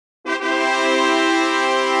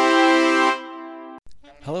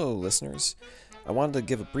Hello, listeners. I wanted to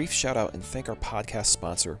give a brief shout out and thank our podcast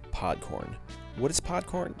sponsor, Podcorn. What is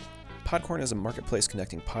Podcorn? Podcorn is a marketplace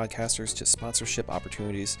connecting podcasters to sponsorship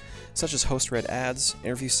opportunities such as host-read ads,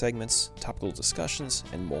 interview segments, topical discussions,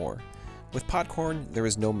 and more. With Podcorn, there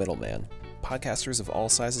is no middleman. Podcasters of all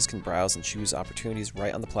sizes can browse and choose opportunities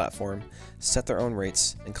right on the platform, set their own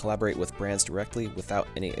rates, and collaborate with brands directly without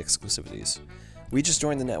any exclusivities. We just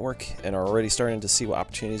joined the network and are already starting to see what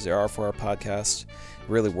opportunities there are for our podcast. It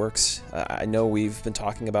really works. I know we've been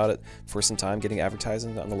talking about it for some time, getting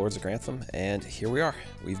advertising on the Lords of Grantham, and here we are.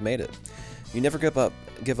 We've made it. You never give up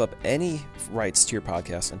any rights to your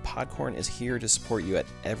podcast, and Podcorn is here to support you at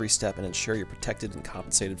every step and ensure you're protected and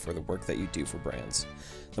compensated for the work that you do for brands.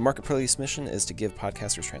 The marketplace mission is to give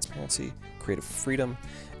podcasters transparency, creative freedom,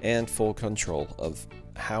 and full control of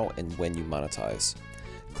how and when you monetize.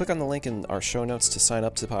 Click on the link in our show notes to sign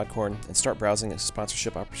up to Podcorn and start browsing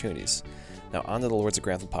sponsorship opportunities. Now on to the Lords of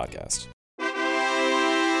Grantham podcast.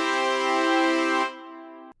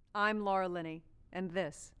 I'm Laura Linney, and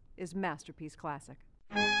this is Masterpiece Classic.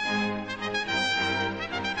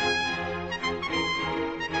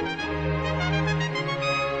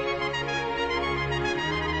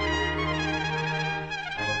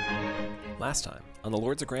 Last time on the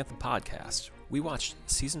Lords of Grantham podcast, we watched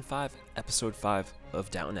Season 5, Episode 5 of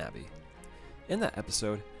Downton Abbey. In that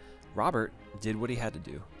episode, Robert did what he had to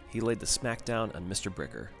do. He laid the smackdown on Mr.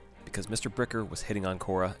 Bricker, because Mr. Bricker was hitting on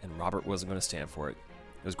Cora and Robert wasn't going to stand for it.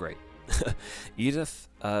 It was great. Edith,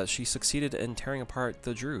 she succeeded in tearing apart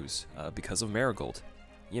the Drews because of Marigold.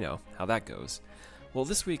 You know how that goes. Well,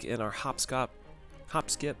 this week in our hop skip,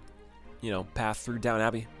 path through Downton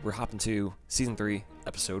Abbey, we're hopping to Season 3,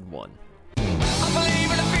 Episode 1. I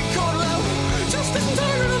believe in a thing called love, just as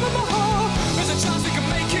tired of my heart. There's a chance we can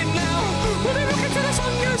make it now. When we look into the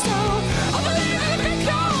sun goes down, I believe in a thing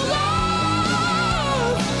called love.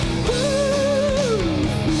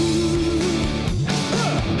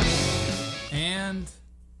 And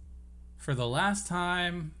for the last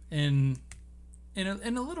time in a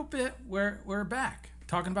little bit, we're back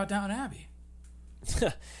talking about Downton Abbey.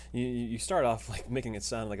 you start off like making it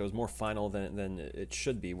sound like it was more final than it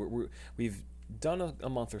should be. We've done a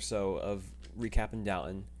month or so of recapping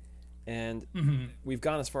Downton, and we've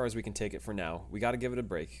gone as far as we can take it for now. We got to give it a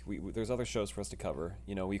break. There's other shows for us to cover.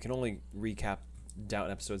 We can only recap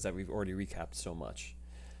Downton episodes that we've already recapped so much.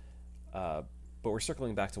 But we're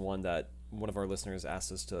circling back to one that one of our listeners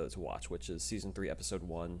asked us to watch, which is Season 3, Episode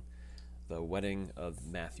 1, The Wedding of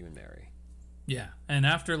Matthew and Mary. Yeah, and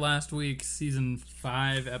after last week's Season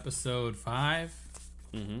 5, Episode 5,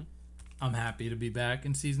 I'm happy to be back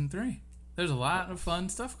in Season 3. There's a lot of fun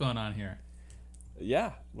stuff going on here.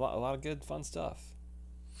 Yeah, a lot of good, fun stuff.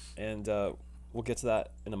 And we'll get to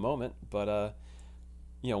that in a moment. But,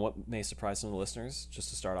 what may surprise some of the listeners, just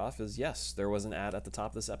to start off, is yes, there was an ad at the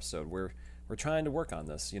top of this episode. We're trying to work on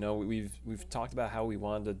this. We've talked about how we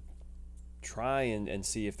wanted to try and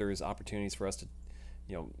see if there's opportunities for us to,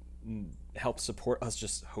 help support us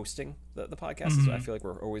just hosting the podcast. I feel like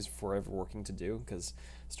we're always forever working to do because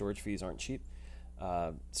storage fees aren't cheap.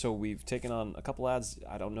 So we've taken on a couple ads.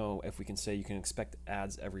 I don't know if we can say you can expect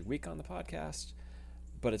ads every week on the podcast,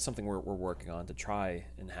 but it's something we're working on to try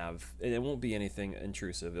and have. It won't be anything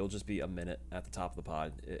intrusive. It'll just be a minute at the top of the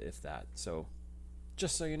pod, if that. So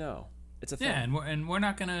just so you know, it's a thing. Yeah, and we're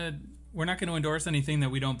not gonna endorse anything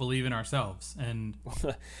that we don't believe in ourselves. And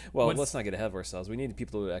well, let's not get ahead of ourselves. We need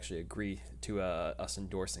people to actually agree to us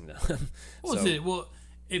endorsing them.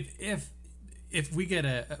 If we get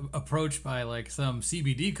approached by like some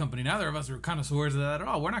CBD company, neither of us are connoisseurs of that at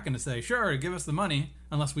all. We're not going to say, sure, give us the money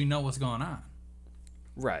unless we know what's going on.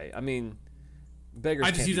 Right. I mean, beggars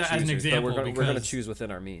I just can't as choosers, an example. We're going to choose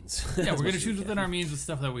within our means. Yeah, we're going to choose within our means with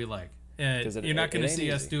stuff that we like. You're not going to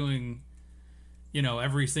see us doing,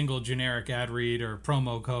 every single generic ad read or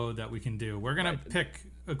promo code that we can do. We're going to pick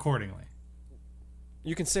accordingly.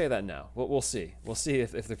 You can say that now. We'll see. We'll see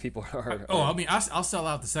if the people are. I'll sell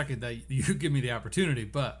out the second that you give me the opportunity,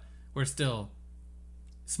 but we're still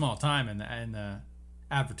small time in the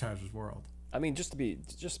advertiser's world. I mean, just to be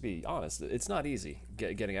honest, it's not easy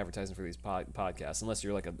getting advertising for these podcasts unless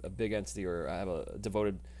you're like a big entity or have a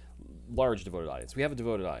large devoted audience. We have a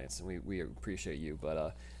devoted audience, and we appreciate you,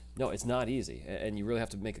 but no, it's not easy, and you really have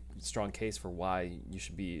to make a strong case for why you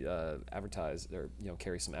should be advertised or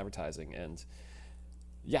carry some advertising. And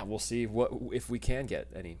yeah, we'll see if we can get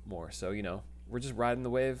any more. So we're just riding the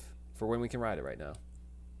wave for when we can ride it right now.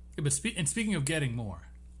 Yeah, but speaking of getting more,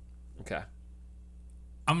 okay,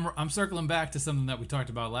 I'm circling back to something that we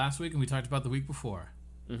talked about last week and we talked about the week before.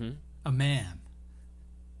 A man.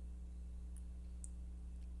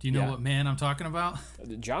 Do you know what man I'm talking about?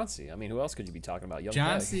 John C. I mean, who else could you be talking about? Young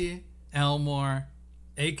John Peg. C. Elmore,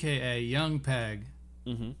 a.k.a. Young Peg.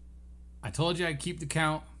 Mm-hmm. I told you I'd keep the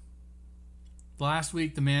count. Last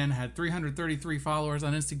week, the man had 333 followers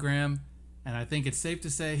on Instagram, and I think it's safe to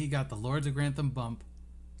say he got the Lords of Grantham bump.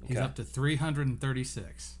 He's up to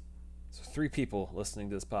 336. So 3 people listening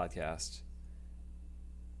to this podcast.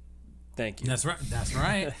 Thank you. That's right. That's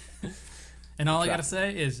right. And all I got to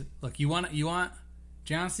say is, look, you want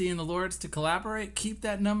John C. and the Lords to collaborate? Keep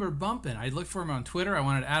that number bumping. I looked for him on Twitter. I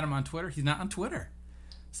wanted to add him on Twitter. He's not on Twitter.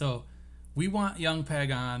 So we want Young Peg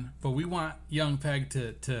on, but we want Young Peg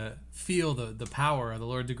to feel the power of the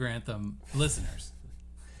Lords of Grantham listeners.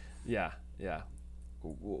 Yeah.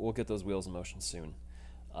 We'll get those wheels in motion soon.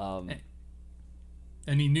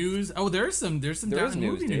 Any news? Oh, there's some news,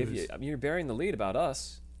 movie Dave. news. I mean, you're bearing the lead about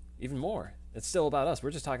us even more. It's still about us.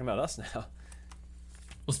 We're just talking about us now.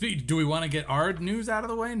 Well, do we want to get our news out of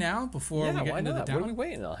the way now before we get into the Downton? What are we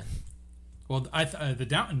waiting on? Well, the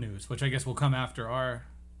Downton news, which I guess will come after our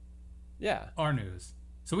news.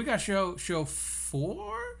 So we got show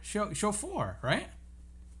 4, right?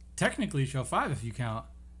 Technically show 5 if you count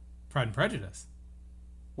Pride and Prejudice.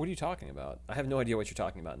 What are you talking about? I have no idea what you're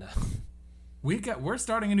talking about now. We're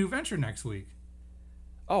starting a new venture next week.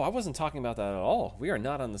 Oh, I wasn't talking about that at all. We are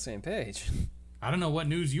not on the same page. I don't know what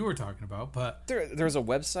news you were talking about, but there's a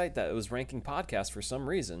website that was ranking podcasts for some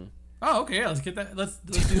reason. Oh, okay. Yeah, let's get that. Let's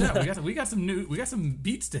do that. We got some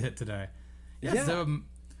beats to hit today. Yes, yeah.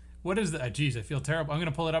 What is that? Geez, I feel terrible. I'm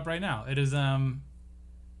gonna pull it up right now. It is I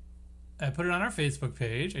put it on our Facebook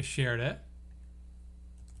page. I shared it.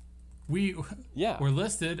 We're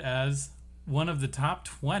listed as one of the top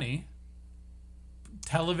 20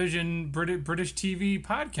 television British TV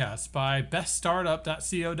podcasts by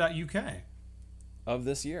beststartup.co.uk of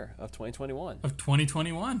this year of 2021. Of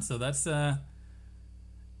 2021. So that's out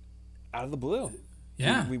of the blue.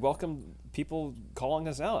 Yeah. We welcome people calling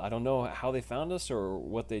us out. I don't know how they found us or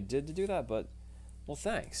what they did to do that, but well,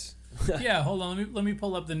 thanks. Yeah, hold on. Let me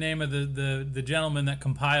pull up the name of the gentleman that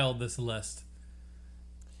compiled this list,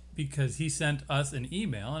 because he sent us an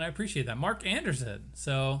email, and I appreciate that. Mark Anderson.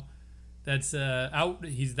 So that's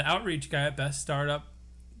he's the outreach guy at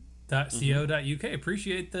beststartup.co.uk.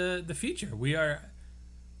 Appreciate the feature. We are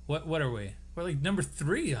what are we? We're like number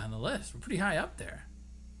 3 on the list. We're pretty high up there.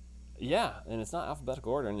 Yeah, and it's not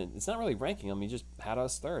alphabetical order, and it's not really ranking them. He just had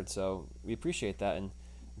us 3rd, so we appreciate that. And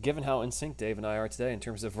given how in sync Dave and I are today in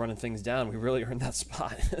terms of running things down, we really earned that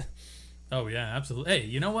spot. Oh, yeah, absolutely. Hey,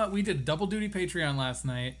 you know what? We did double duty Patreon last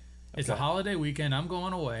night. It's a holiday weekend. I'm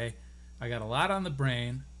going away. I got a lot on the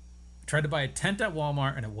brain. I tried to buy a tent at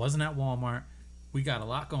Walmart, and it wasn't at Walmart. We got a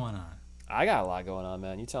lot going on. I got a lot going on,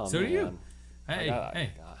 man. You tell me. So do you. I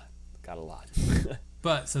got a lot.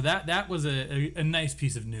 But so that was a nice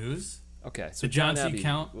piece of news. Okay, so the John C. Abbey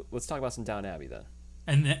count. Let's talk about some Downton Abbey then.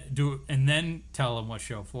 And then tell them what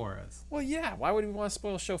show 4 is. Well, yeah. Why would we want to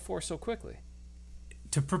spoil show 4 so quickly?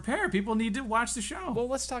 To prepare, people need to watch the show. Well,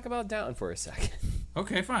 let's talk about Downton for a second.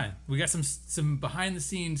 Okay, fine. We got some behind the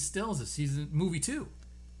scenes stills of movie 2.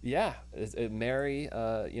 Yeah, Mary,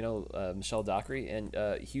 Michelle Dockery and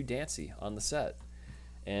Hugh Dancy on the set,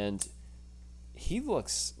 and he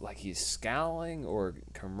looks like he's scowling or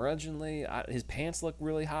curmudgeonly. His pants look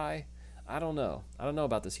really high. I don't know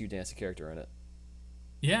about this Hugh Dancy character in it.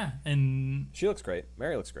 Yeah, and she looks great.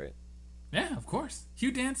 Mary looks great. Yeah, of course.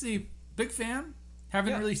 Hugh Dancy, big fan.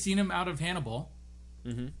 Haven't really seen him out of Hannibal.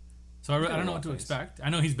 Mm-hmm. So I don't know what to expect. I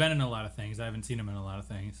know he's been in a lot of things. I haven't seen him in a lot of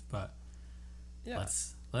things, but yeah,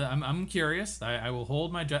 I'm curious. I will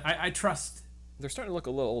hold my I trust. They're starting to look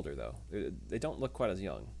a little older though. They don't look quite as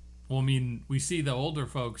young. Well, I mean, we see the older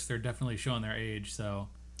folks. They're definitely showing their age. So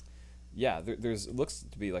yeah, there's looks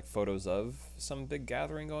to be like photos of some big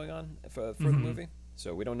gathering going on for the movie.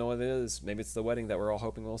 So we don't know what it is. Maybe it's the wedding that we're all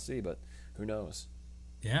hoping we'll see, but who knows?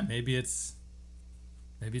 Yeah, maybe it's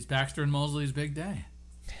Baxter and Mosley's big day.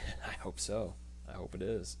 I hope so. I hope it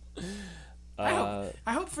is. I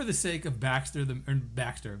hope for the sake of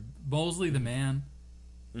Mosley the man,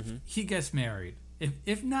 he gets married.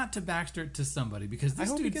 If not to Baxter, to somebody, because this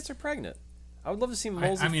I hope he gets her pregnant. I would love to see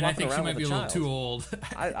Mosley. I think she might be a little too old.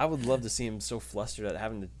 I would love to see him so flustered at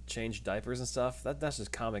having to change diapers and stuff. That's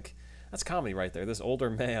just comic. That's comedy right there. This older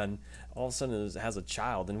man all of a sudden has a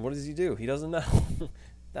child, and what does he do? He doesn't know.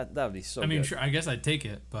 that would be so. I mean, good. Sure. I guess I'd take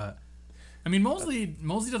it, but I mean, Mosley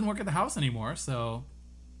doesn't work at the house anymore, so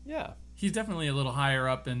yeah, he's definitely a little higher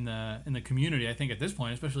up in the community. I think at this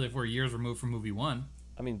point, especially if we're years removed from movie 1.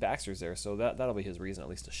 I mean, Baxter's there, so that'll be his reason at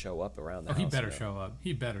least to show up around the house. He better show up.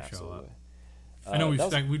 He better show up. Absolutely. I know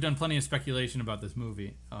we've done plenty of speculation about this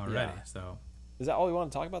movie already, so. Is that all we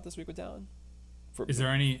want to talk about this week with Downton? Is there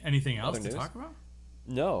anything else Other to news? talk about?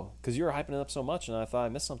 No, because you were hyping it up so much, and I thought I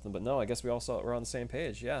missed something. But no, I guess we all we're on the same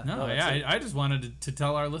page. Yeah. No, that's yeah, it. I just wanted to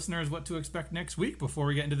tell our listeners what to expect next week before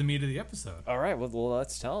we get into the meat of the episode. All right. Well,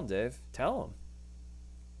 let's tell them, Dave. Tell them.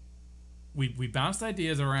 We bounced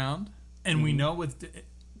ideas around, and we know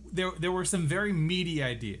there were some very meaty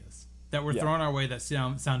ideas that were thrown our way that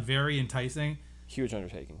sound very enticing. Huge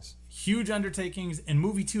undertakings. Huge undertakings, and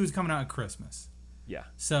movie 2 is coming out at Christmas. Yeah.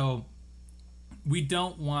 So we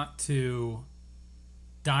don't want to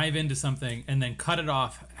dive into something and then cut it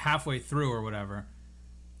off halfway through or whatever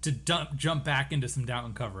to jump back into some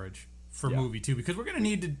Downton coverage for movie 2, because we're going to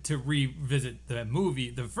need to revisit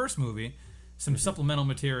the first movie, some supplemental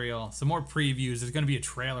material, some more previews. There's going to be a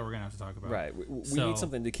trailer we're going to have to talk about. Right. We need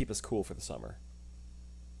something to keep us cool for the summer.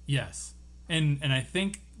 Yes. And I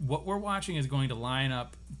think what we're watching is going to line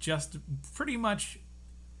up just pretty much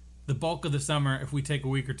the bulk of the summer if we take a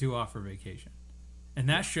week or two off for vacation. And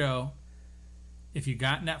that show, if you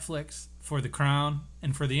got Netflix for The Crown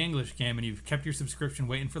and for the English game, and you've kept your subscription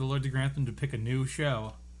waiting for the Lords of Grantham to pick a new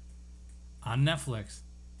show on Netflix,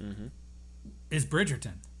 is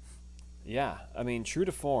Bridgerton. Yeah. I mean, true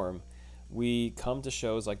to form, we come to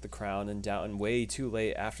shows like The Crown and Downton way too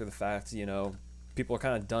late after the fact. You know, people are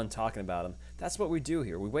kind of done talking about them. That's what we do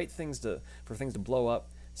here. We wait for things to blow up,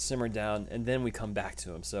 simmer down, and then we come back to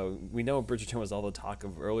them. So we know Bridgerton was all the talk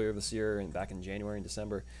of earlier this year and back in January and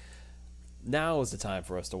December. Now is the time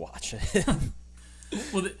for us to watch it.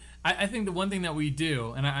 Well, I think the one thing that we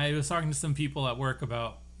do, and I was talking to some people at work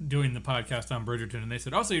about doing the podcast on Bridgerton, and they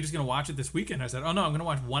said, "Oh, so you're just going to watch it this weekend?" I said, "Oh no, I'm going to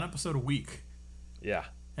watch one episode a week." Yeah.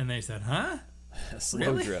 And they said, "Huh?" Slow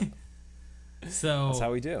Really? drip. So That's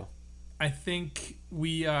how we do. I think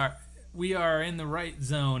we are in the right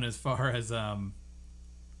zone as far as I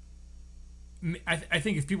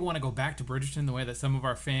think if people want to go back to Bridgerton the way that some of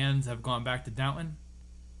our fans have gone back to Downton,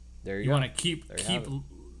 There you you go. want to keep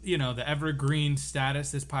the evergreen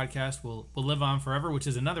status. This podcast will live on forever, which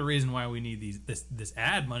is another reason why we need this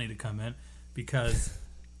ad money to come in, because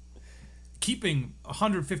keeping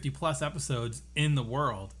 150 plus episodes in the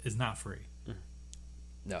world is not free.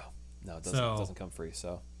 No, it doesn't come free.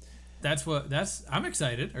 So I'm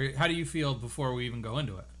excited. Or how do you feel before we even go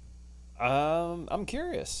into it? I'm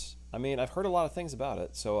curious. I mean, I've heard a lot of things about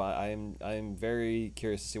it, so I'm very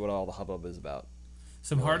curious to see what all the hubbub is about.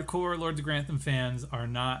 Some hardcore Lords of Grantham fans are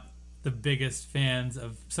not the biggest fans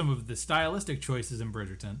of some of the stylistic choices in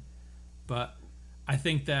Bridgerton, but I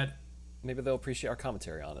think that Maybe they'll appreciate our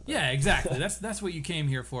commentary on it. Though. yeah, exactly. That's what you came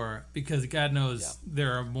here for, because God knows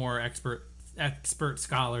there are more expert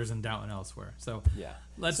scholars in Downton elsewhere. So Yeah.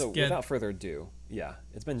 let's so get without further ado,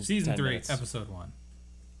 it's been season 10 3, minutes. episode 1.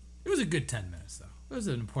 It was a good 10 minutes, though. It was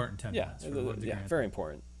an important 10 minutes. For Lords of Grantham. very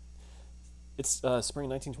important. It's spring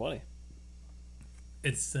 1920.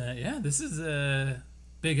 It's this is a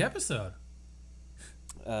big episode.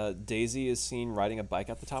 Daisy is seen riding a bike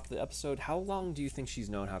at the top of the episode. How long do you think she's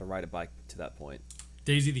known how to ride a bike to that point?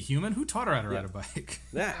 Daisy the human? Who taught her how to ride a bike?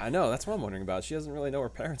 Yeah, I know. That's what I'm wondering about. She doesn't really know her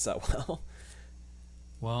parents that well.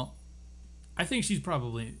 Well, I think she's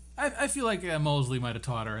probably... I feel like Mosley might have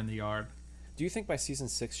taught her in the yard. Do you think by season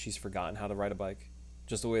 6 she's forgotten how to ride a bike?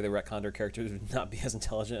 Just the way they retconned her character to not be as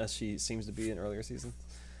intelligent as she seems to be in earlier seasons?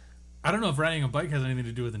 I don't know if riding a bike has anything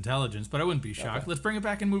to do with intelligence, but I wouldn't be shocked. Okay. Let's bring it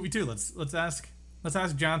back in movie 2. Let's ask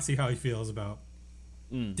John see how he feels about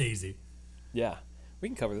Daisy. Yeah. We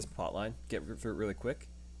can cover this plot line. Get through it really quick.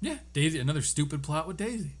 Yeah, Daisy. Another stupid plot with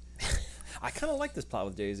Daisy. I kind of like this plot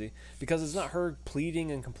with Daisy because it's not her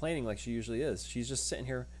pleading and complaining like she usually is. She's just sitting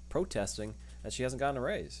here protesting that she hasn't gotten a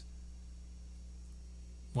raise.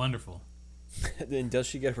 Wonderful. Then does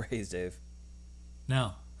she get a raise, Dave?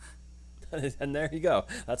 No. And there you go.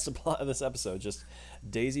 That's the plot of this episode. Just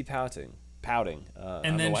Daisy pouting.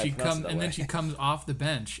 And then she comes off the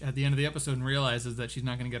bench at the end of the episode and realizes that she's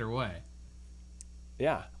not going to get her way.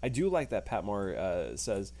 Yeah, I do like that Patmore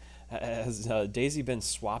says, has Daisy been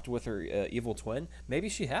swapped with her evil twin? Maybe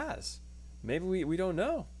she has. Maybe we don't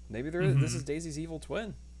know. Maybe this is Daisy's evil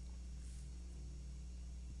twin.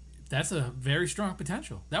 That's a very strong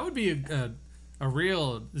potential. That would be a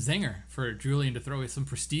real zinger for Julian to throw some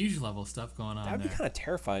prestige level stuff going on. That would there. be kind of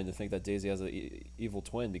terrifying to think that Daisy has an evil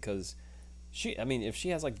twin, because if she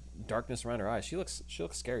has like darkness around her eyes, she looks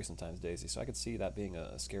scary sometimes, Daisy. So I could see that being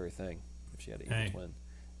a scary thing if she had an evil twin.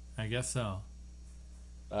 I guess so.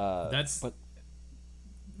 But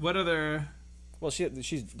what other? Well,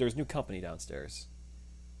 there's new company downstairs.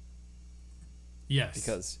 Yes,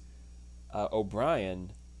 Because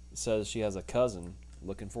O'Brien says she has a cousin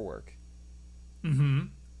looking for work. Mm-hmm.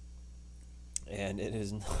 And it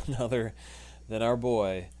is none other than our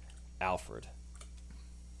boy, Alfred.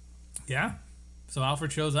 Yeah. So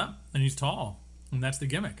Alfred shows up, and he's tall, and that's the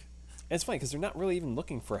gimmick. And it's funny because they're not really even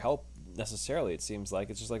looking for help necessarily, it seems like.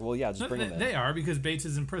 It's just like, well, yeah, just bring him in. They are, because Bates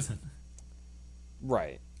is in prison.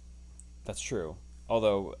 Right. That's true.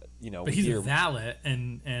 Although, But he's a valet,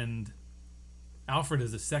 and Alfred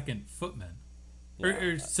is a second footman.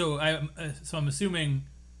 Yeah. So I'm assuming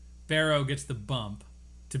Barrow gets the bump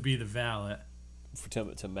to be the valet.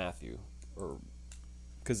 To Matthew, or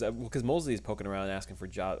because Mosley is poking around asking for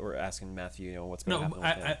or asking Matthew, what's going to happen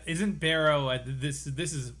with him. Isn't Barrow? This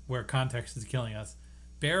is where context is killing us.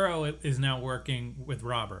 Barrow is now working with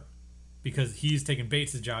Robert because he's taken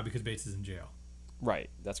Bates' job because Bates is in jail. Right,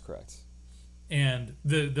 that's correct. And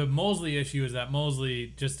the Mosley issue is that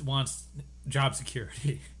Mosley just wants job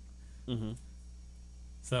security. Mm-hmm.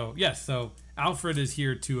 So yes, so Alfred is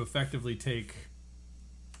here to effectively take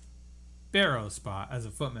Barrow's spot as a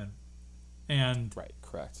footman, and right,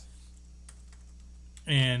 correct.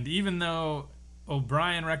 And even though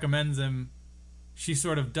O'Brien recommends him, she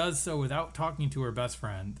sort of does so without talking to her best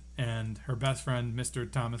friend, and her best friend, Mr.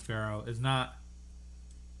 Thomas Barrow, is not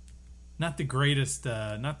the greatest,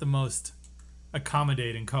 not the most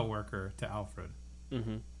accommodating coworker to Alfred.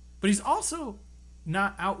 Mm-hmm. But he's also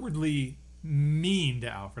not outwardly mean to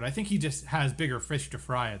Alfred. I think he just has bigger fish to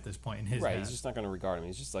fry at this point in his head. He's just not going to regard him.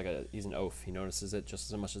 He's just like he's an oaf. He notices it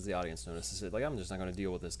just as much as the audience notices it. Like, I'm just not going to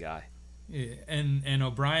deal with this guy. Yeah, and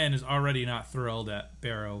O'Brien is already not thrilled at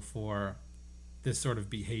Barrow for this sort of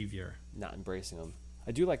behavior. Not embracing him.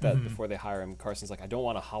 I do like that before they hire him, Carson's like, I don't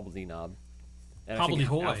want a hobbledy-knob. And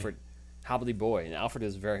Hobbledy-boy. Hobbledy-boy. And Alfred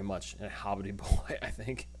is very much a hobbledy-boy, I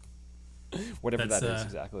think. Whatever that is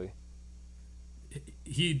exactly.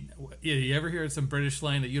 You ever hear some British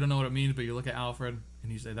slang that you don't know what it means, but you look at Alfred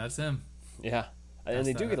and you say, that's him. Yeah. And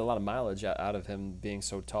they do get a lot of mileage out of him being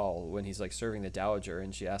so tall when he's like serving the dowager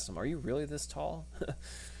and she asks him, are you really this tall?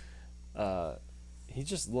 He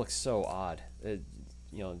just looks so odd,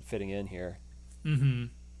 fitting in here. Mm-hmm.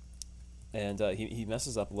 And he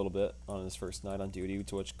messes up a little bit on his first night on duty,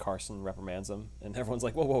 to which Carson reprimands him. And everyone's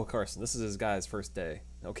like, whoa, Carson, this is his guy's first day,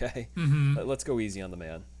 okay? Mm-hmm. Let's go easy on the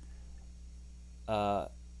man.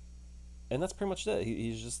 And that's pretty much it.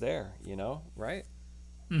 He's just there, right?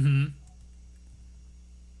 Mm-hmm.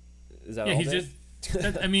 Is that all? He's just.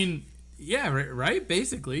 I mean, yeah, right.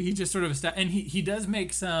 Basically, he just sort of and he does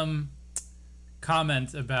make some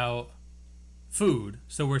comments about food.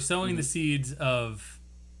 So we're sowing the seeds of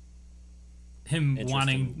him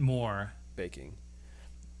wanting more baking.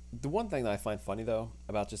 The one thing that I find funny though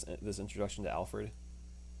about just this introduction to Alfred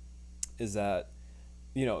is that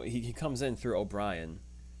he comes in through O'Brien.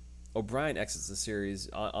 O'Brien exits the series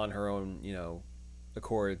on her own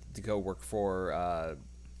accord to go work for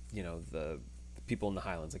the people in the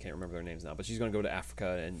Highlands. I can't remember their names now, but she's going to go to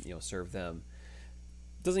Africa and serve them.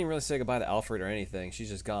 Doesn't even really say goodbye to Alfred or anything. She's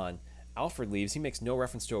just gone. Alfred leaves. He makes no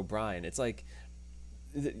reference to O'Brien. It's like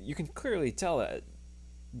you can clearly tell that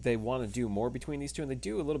they want to do more between these two, and they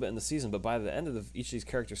do a little bit in the season, but by the end of each of these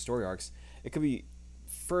character story arcs, it could be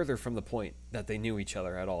further from the point that they knew each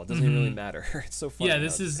other at all. It doesn't even really matter. It's so funny. Yeah,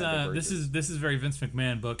 this is very Vince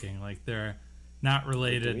McMahon booking. Like, they're not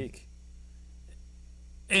related.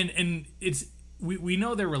 And it's we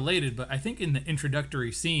know they're related, but I think in the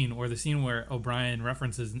introductory scene, or the scene where O'Brien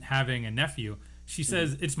references having a nephew, she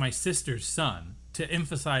says it's my sister's son to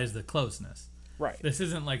emphasize the closeness. Right. This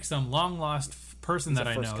isn't like some long lost person that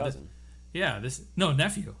I know. Cousin.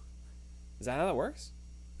 Nephew. Is that how that works?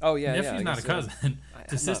 Oh yeah, nephew's not a cousin.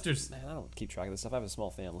 The sister's. Man, I don't keep track of this stuff. I have a small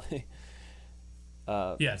family.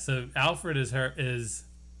 So Alfred is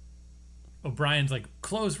O'Brien's like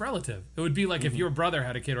close relative. It would be like if your brother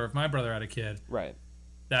had a kid or if my brother had a kid. Right.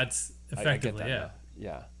 That's effectively I get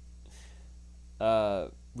that, yeah.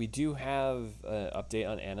 We do have an update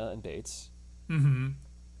on Anna and Bates. Mm-hmm.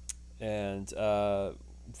 And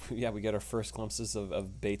we get our first glimpses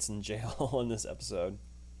of Bates in jail in this episode.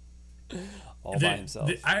 All by himself.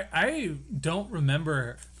 I don't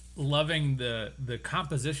remember loving the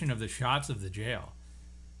composition of the shots of the jail.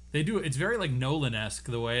 They do. It's very like Nolan-esque,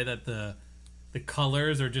 the way that the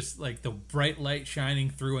colors are just like the bright light shining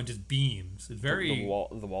through and just beams. It's very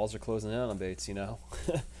the walls are closing in on Bates. It's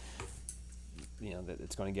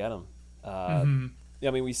going to get him. Yeah,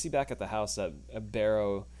 I mean, we see back at the house that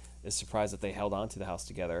Barrow is surprised that they held on to the house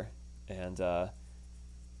together, and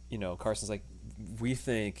Carson's like, we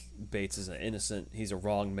think Bates is innocent. He's a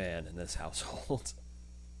wrong man in this household.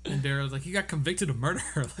 And Barrow's like, he got convicted of murder.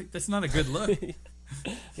 Like, that's not a good look.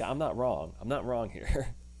 Yeah, I'm not wrong. I'm not wrong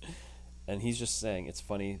here. And he's just saying it's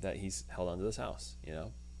funny that he's held onto this house,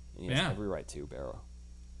 and he has every right to, Barrow.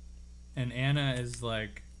 and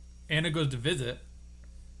Anna goes to visit,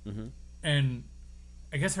 and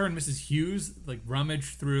I guess her and Mrs. Hughes like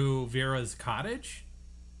rummage through Vera's cottage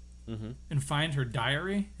and find her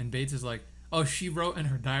diary, and Bates is like, oh, she wrote in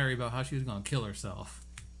her diary about how she was going to kill herself.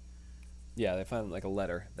 Yeah, they find like a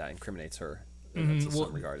letter that incriminates her. In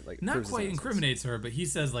some regard, like not quite incriminates her, but he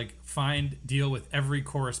says like deal with every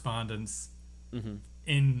correspondence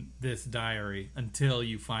in this diary until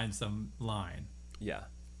you find some line. Yeah,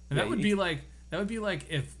 and that would be like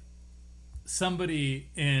if somebody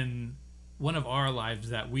in one of our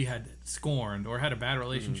lives that we had scorned or had a bad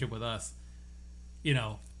relationship with us, you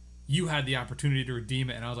know, you had the opportunity to redeem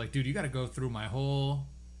it, and I was like, dude, you got to go through my whole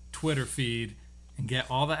Twitter feed and get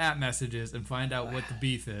all the app messages and find out what the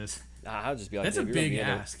beef is. I'll just be like, that's a big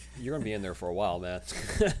ask. You're gonna be in there for a while, man.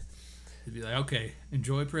 You'd be like, okay,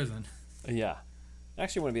 enjoy prison. Yeah,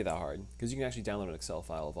 actually, it wouldn't be that hard because you can actually download an Excel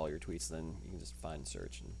file of all your tweets, then you can just find and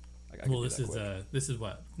search. And this is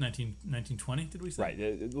what 1920? Did we say? Right,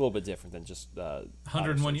 a little bit different than just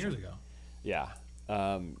 101 years ago. Yeah.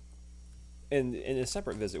 And in a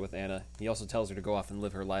separate visit with Anna, he also tells her to go off and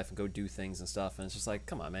live her life and go do things and stuff. And it's just like,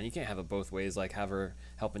 come on, man, you can't have it both ways. Like, have her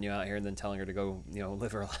helping you out here and then telling her to go,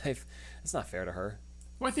 live her life. It's not fair to her.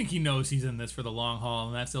 Well, I think he knows he's in this for the long haul,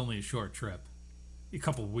 and that's only a short trip. A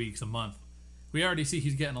couple of weeks, a month. We already see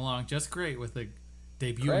he's getting along just great with the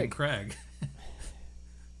debuting Craig.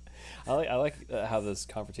 I like how this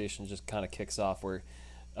confrontation just kind of kicks off where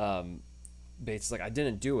Bates is like, I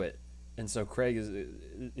didn't do it. And so Craig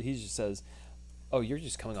he just says, oh, you're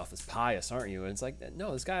just coming off as pious, aren't you? And it's like,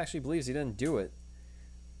 no, this guy actually believes he didn't do it.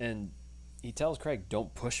 And he tells Craig,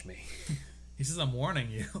 don't push me. He says, I'm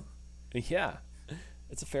warning you. Yeah,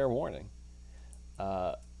 it's a fair warning.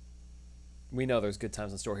 We know there's good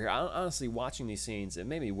times in store here. Honestly, watching these scenes, it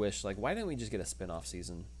made me wish, like, why didn't we just get a spin-off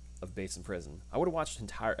season of Bates in prison? I would have watched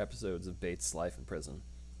entire episodes of Bates' life in prison.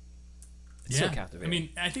 It's so captivating. I mean,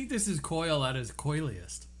 I think this is Coyle at his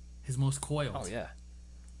coiliest. His most coiled. Oh, yeah.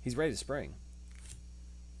 He's ready to spring.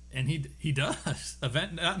 And he does.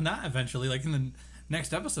 Not eventually, like in the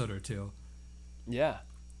next episode or two. Yeah.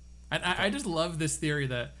 I just love this theory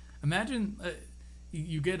that, imagine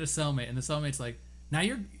you get a cellmate, and the cellmate's like, now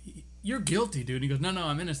you're guilty, dude. And he goes, no,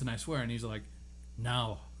 I'm innocent, I swear. And he's like,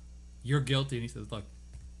 no, you're guilty. And he says, look,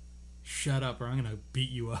 shut up or I'm going to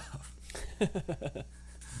beat you up.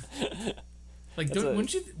 Like,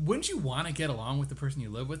 wouldn't you want to get along with the person you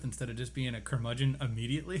live with instead of just being a curmudgeon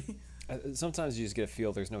immediately? Sometimes you just get a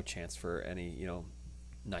feel there's no chance for any,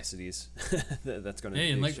 niceties that's going to.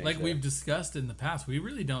 Hey, and like we've discussed in the past, we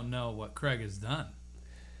really don't know what Craig has done.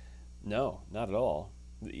 No, not at all.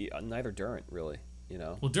 Neither Durant, really.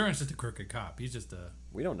 Well, Durant's just a crooked cop. He's just a.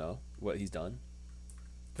 We don't know what he's done.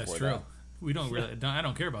 That's true. That. We don't really. I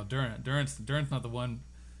don't care about Durant. Durant's not the one.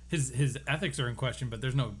 His ethics are in question, but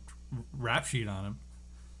there's no rap sheet on him.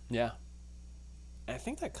 Yeah. I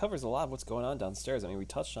think that covers a lot of what's going on downstairs. I mean, we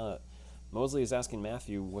touched on it. Mosley is asking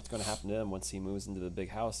Matthew what's going to happen to him once he moves into the big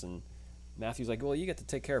house, and Matthew's like, well, you get to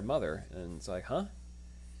take care of Mother. And it's like, huh?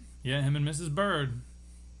 Yeah, him and Mrs. Bird.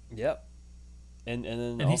 Yep. And then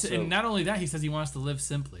and also... and not only that, he says he wants to live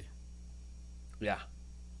simply. Yeah.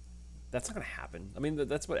 That's not going to happen. I mean,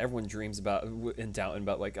 that's what everyone dreams about in Downton,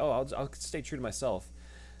 about like, oh, I'll stay true to myself.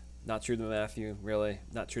 Not true to Matthew, really.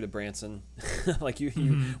 Not true to Branson. Like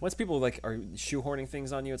you once people like are shoehorning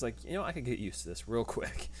things on you, it's like, I could get used to this real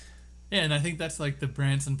quick. Yeah, and I think that's like the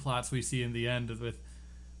Branson plots we see in the end with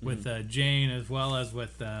Jane as well as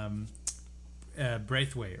with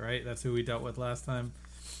Braithwaite, right? That's who we dealt with last time.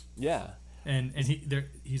 Yeah. And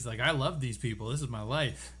he's like, I love these people. This is my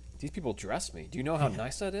life. These people dress me. Do you know how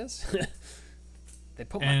nice that is? They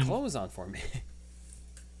put my clothes on for me.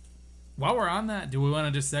 While we're on that, do we want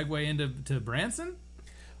to just segue into Branson?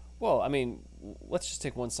 Well, I mean, let's just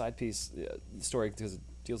take one side piece story because it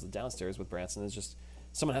deals with downstairs with Branson. It's just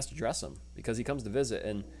someone has to dress him because he comes to visit,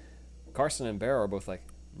 and Carson and Barrow are both like,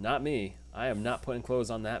 not me. I am not putting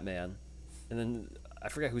clothes on that man. And then I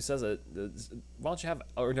forget who says it. Why don't you have...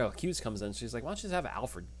 Or no, Hughes comes in. She's like, why don't you just have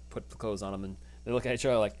Alfred put the clothes on him? And they look at each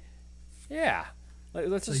other like, yeah.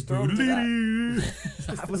 Let's just throw him to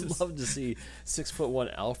that. I would love to see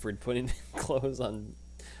 6'1" Alfred putting clothes on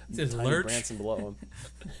tiny Branson below him.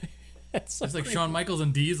 It's like Shawn Michaels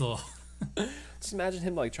and Diesel. Just imagine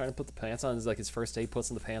him like trying to put the pants on. It's like his first day, puts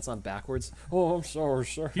the pants on backwards. Oh, I'm sorry,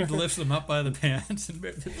 sir. He lifts them up by the pants.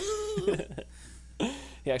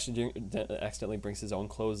 He actually accidentally brings his own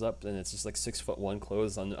clothes up, and it's just like 6'1"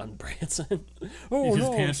 clothes on Branson. Oh, his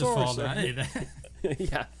pants just fall down.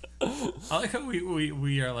 Yeah. I like how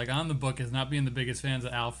we are like on the book as not being the biggest fans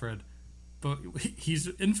of Alfred, but he's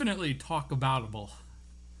infinitely talk aboutable.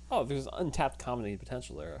 Oh, there's untapped comedy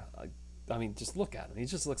potential there. I mean, just look at him. He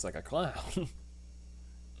just looks like a clown.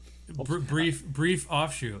 Brief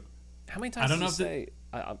offshoot. How many times does he say,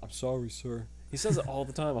 I'm sorry, sir? He says it all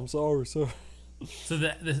the time. I'm sorry, sir. So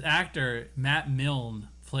this actor, Matt Milne,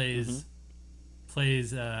 plays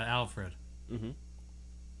Alfred. Mm-hmm.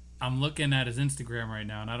 I'm looking at his Instagram right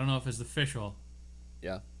now, and I don't know if it's official.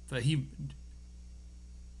 Yeah. But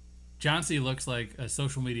John C. looks like a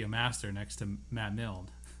social media master next to Matt Milne.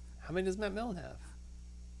 How many does Matt Milne have?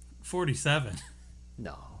 47.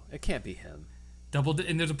 No, it can't be him.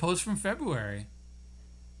 And there's a post from February.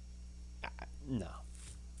 No.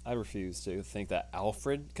 I refuse to think that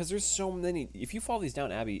Alfred, because there's so many. If you follow these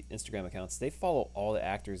Downton Abbey Instagram accounts, they follow all the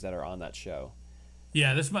actors that are on that show.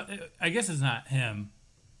 Yeah, I guess it's not him,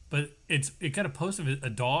 but it got a post of a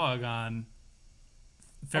dog on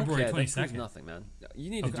February 22nd. That proves nothing, man. You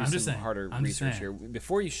need to do some harder research here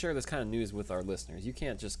before you share this kind of news with our listeners. You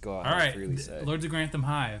can't just go out and freely say. Lords of Grantham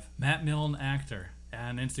Hive, Matt Milne actor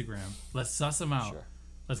on Instagram. Let's suss him out. Sure.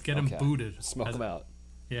 Let's get him booted. Smoke him out.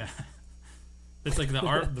 Yeah. It's like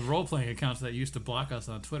the role-playing accounts that used to block us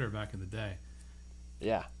on Twitter back in the day.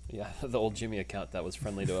 Yeah. The old Jimmy account that was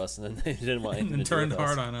friendly to us, and then they didn't want anything to do with turned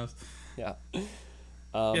hard on us. Yeah.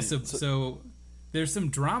 So there's some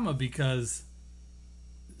drama because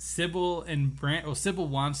Sybil and Sybil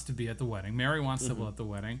wants to be at the wedding. Mary wants Sybil at the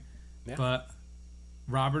wedding, but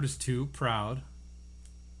Robert is too proud.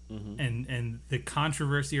 Mm-hmm. And the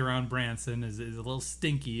controversy around Branson is a little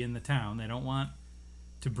stinky in the town. They don't want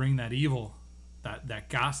to bring that evil, that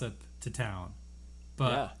gossip to town.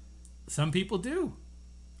 But some people do.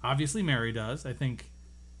 Obviously Mary does. I think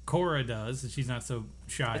Cora does. She's not so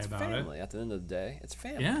shy about it. It's family. At the end of the day, it's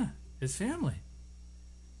family. Yeah, it's family.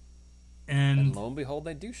 And lo and behold,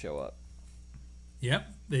 they do show up.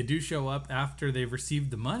 Yep, they do show up after they've received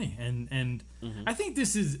the money. And I think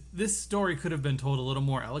this story could have been told a little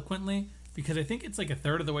more eloquently, because I think it's like a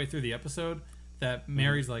third of the way through the episode that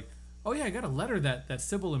Mary's like, oh yeah, I got a letter that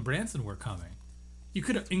Sybil and Branson were coming. You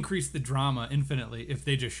could have increased the drama infinitely if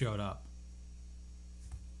they just showed up.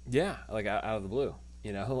 Yeah, like out of the blue.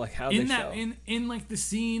 You know, like how they show. In like the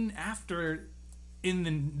scene after,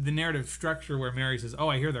 in the narrative structure where Mary says, oh,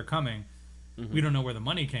 I hear they're coming. We don't know where the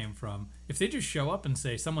money came from. If they just show up and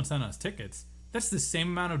say, someone sent us tickets, that's the same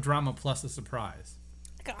amount of drama plus a surprise.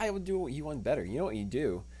 I would do what you want better. You know what you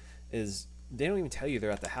do is they don't even tell you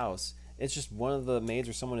they're at the house. It's just one of the maids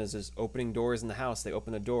or someone is just opening doors in the house. They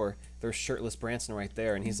open the door. There's shirtless Branson right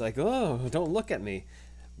there. And he's like, oh, don't look at me.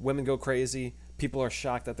 Women go crazy. People are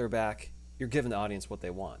shocked that they're back. You're giving the audience what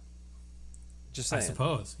they want. Just saying. I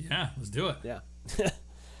suppose. Yeah, let's do it. Yeah.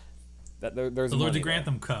 There's the Lords of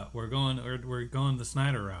Grantham cut. We're going the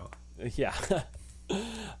Snyder route. Yeah.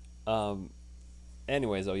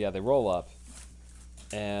 Anyways, they roll up.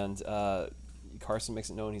 And Carson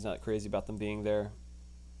makes it known he's not crazy about them being there.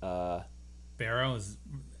 Barrow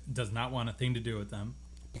does not want a thing to do with them.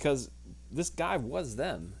 Because this guy was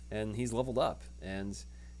them, and he's leveled up, and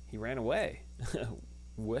he ran away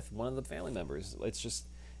with one of the family members.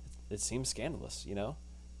 It seems scandalous, you know?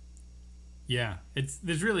 Yeah,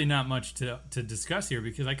 there's really not much to discuss here,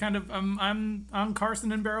 because I'm on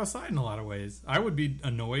Carson and Barrow's side in a lot of ways. I would be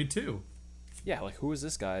annoyed too. Yeah, like who is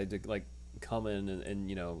this guy to like come in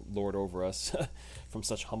and lord over us from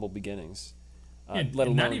such humble beginnings? Let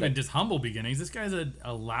alone not even just humble beginnings. This guy's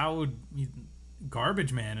a loud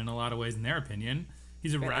garbage man in a lot of ways, in their opinion.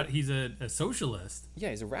 He's a socialist. Yeah,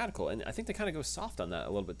 he's a radical, and I think they kind of go soft on that a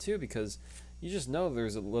little bit too, because you just know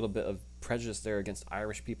there's a little bit of prejudice there against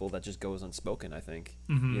Irish people that just goes unspoken, I think.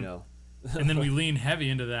 You know. And then we lean heavy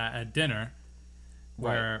into that at dinner,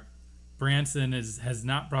 where Branson has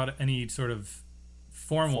not brought any sort of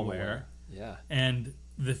formal wear. Yeah. And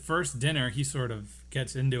the first dinner, he sort of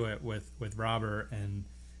gets into it with Robert and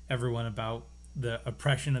everyone about the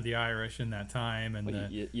oppression of the Irish in that time.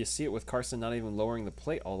 And you see it with Carson not even lowering the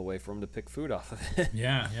plate all the way for him to pick food off of it.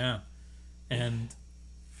 Yeah. And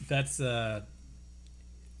that's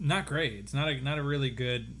not great. It's not a really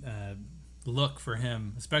good look for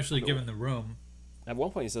him, especially given the room. At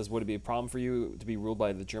one point he says, would it be a problem for you to be ruled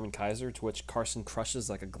by the German Kaiser? To which Carson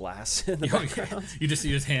crushes like a glass in the background. You just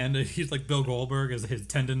see his hand. He's like Bill Goldberg as his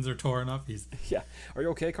tendons are torn up. Yeah. Are you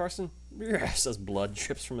okay, Carson? Yes, as blood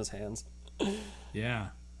drips from his hands. Yeah.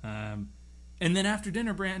 And then after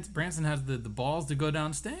dinner, Branson has the balls to go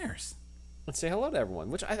downstairs. Let's say hello to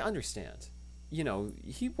everyone, which I understand. You know,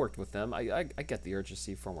 he worked with them. I get the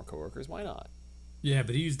urgency from our coworkers. Why not? Yeah,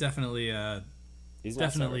 but he's definitely it's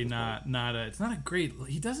not a great.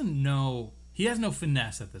 He doesn't know. He has no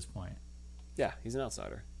finesse at this point. Yeah, he's an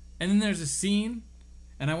outsider. And then there's a scene,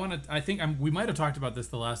 And I think we might have talked about this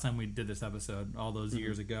the last time we did this episode, all those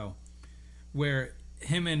years ago, where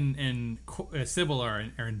him and Sybil are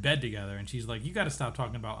in bed together, and she's like, "You got to stop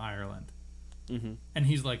talking about Ireland." And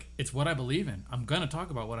he's like, "It's what I believe in. I'm gonna talk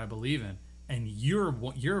about what I believe in, and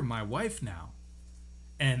you're my wife now."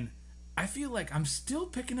 And I feel like I'm still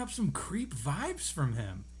picking up some creep vibes from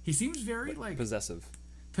him. He seems very like Possessive.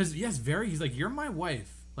 Yes, very. He's like, "You're my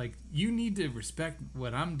wife. Like, you need to respect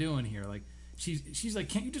what I'm doing here." Like, she's like,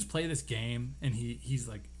 "Can't you just play this game?" And he's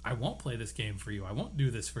like, "I won't play this game for you. I won't do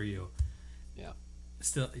this for you." Yeah.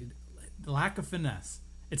 Still, lack of finesse.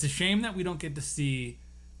 It's a shame that we don't get to see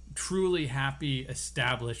truly happy,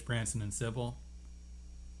 established Branson and Sybil,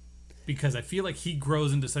 because I feel like he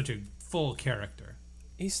grows into such a full character.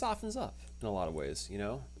 He softens up in a lot of ways, you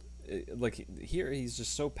know? Like, here he's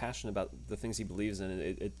just so passionate about the things he believes in, and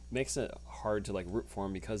it makes it hard to, like, root for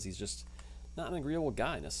him because he's just not an agreeable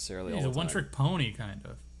guy necessarily. He's all a the time. one-trick pony, kind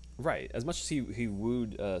of. Right. As much as he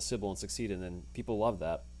wooed Sybil and succeeded, and people love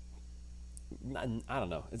that, I don't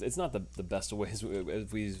know. It's not the best of ways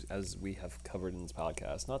as we have covered in this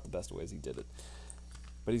podcast. Not the best ways he did it,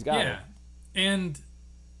 but he's got it. Yeah, and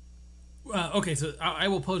okay. So I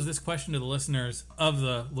will pose this question to the listeners of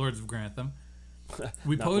the Lords of Grantham.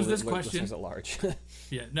 We Not pose the this question. listeners at large.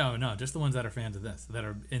 Yeah, no, just the ones that are fans of this, that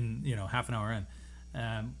are in half an hour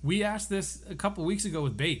in. We asked this a couple weeks ago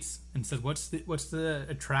with Bates and said, "What's the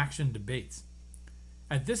attraction to Bates?"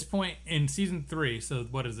 At this point in season 3, so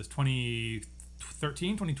what is this,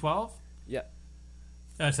 2013, 2012? Yeah.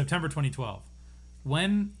 September 2012.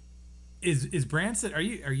 When is Branson? Are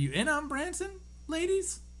you in on Branson,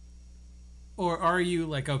 ladies? Or are you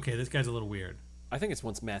like, okay, this guy's a little weird? I think it's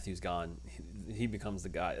once Matthew's gone, he becomes the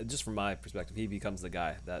guy. Just from my perspective, he becomes the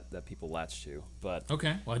guy that people latch to. But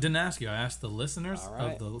okay, well, I didn't ask you. I asked the listeners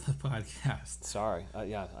right. of the podcast. Sorry,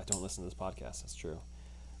 yeah, I don't listen to this podcast. That's true.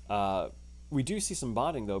 We do see some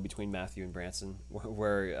bonding though between Matthew and Branson,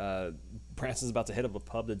 where Branson's about to hit up a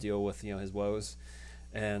pub to deal with his woes,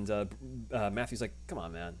 and Matthew's like, "Come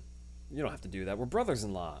on, man, you don't have to do that. We're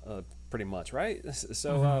brothers-in-law, pretty much, right?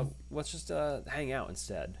 So let's just hang out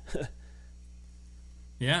instead."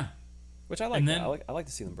 Yeah, which I like. That. I like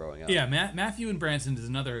to see them growing up. Yeah, Matthew and Branson is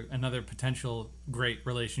another potential great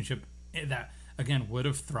relationship that again would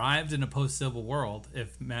have thrived in a post-Civil world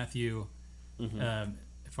if Matthew.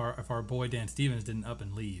 If our boy Dan Stevens didn't up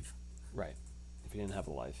and leave. Right. If he didn't have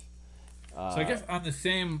a life. So I guess on the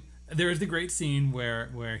same, there is the great scene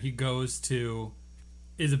where he goes to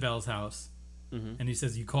Isabel's house and he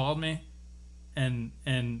says, "You called me," and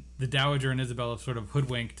the Dowager and Isabel have sort of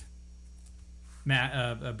hoodwinked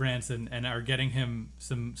Branson and are getting him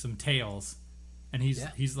some tales, and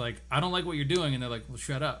he's like, "I don't like what you're doing," and they're like, "Well,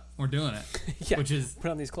 shut up, we're doing it." Yeah, which is put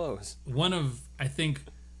on these clothes. One of, I think,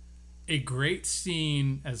 a great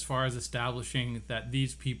scene as far as establishing that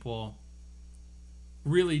these people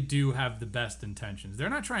really do have the best intentions. They're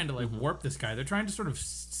not trying to warp this guy. They're trying to sort of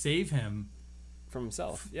save him from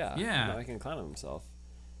himself. Yeah. Yeah. He can clown on himself.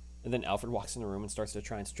 And then Alfred walks in the room and starts to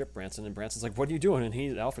try and strip Branson, and Branson's like, "What are you doing?"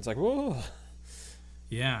 And Alfred's like, "Whoa."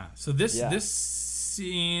 Yeah. So this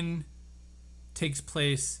scene takes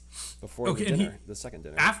place before the dinner, the second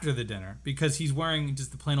dinner. After the dinner, because he's wearing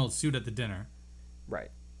just the plain old suit at the dinner.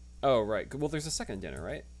 Right. Oh, right. Well, there's a second dinner,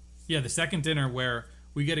 right? Yeah, the second dinner where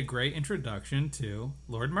we get a great introduction to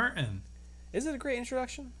Lord Merton. Is it a great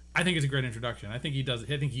introduction? I think it's a great introduction. I think he does.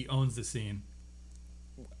 I think he owns the scene.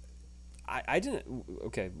 I didn't.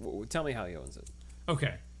 Okay, tell me how he owns it.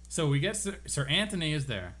 Okay, so we get Sir Anthony is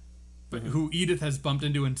there, but who Edith has bumped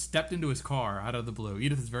into and stepped into his car out of the blue.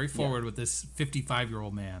 Edith is very forward with this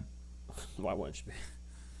 55-year-old man. Why wouldn't she be?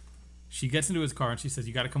 She gets into his car and she says,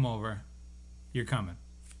 "You got to come over. You're coming."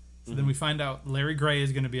 So then we find out Larry Gray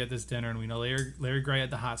is going to be at this dinner, and we know Larry Gray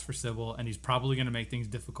had the hots for Sybil, and he's probably going to make things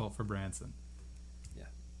difficult for Branson. Yeah.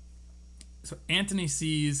 So Anthony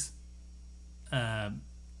sees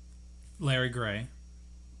Larry Gray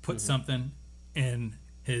put something in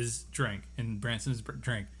his drink, in Branson's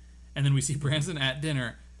drink, and then we see Branson at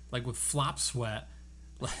dinner, like with flop sweat,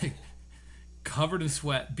 like covered in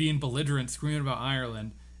sweat, being belligerent, screaming about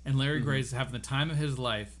Ireland, and Larry Gray's having the time of his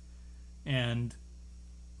life, and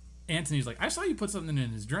Anthony's like, "I saw you put something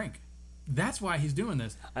in his drink. That's why he's doing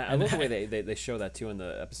this." I love the way they show that too in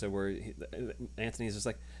the episode where Anthony's just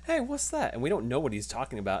like, "Hey, what's that?" And we don't know what he's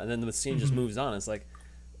talking about, and then the scene just moves on. It's like,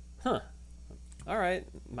 huh, all right,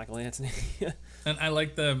 Michael Anthony. And I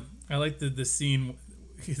like the scene.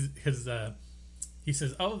 He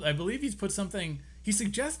says, "Oh, I believe he's put something." He's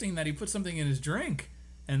suggesting that he put something in his drink,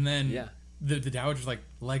 and then the Dowager's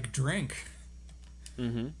like drink,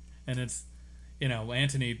 and it's.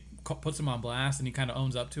 Anthony puts him on blast, and he kind of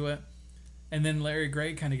owns up to it. And then Larry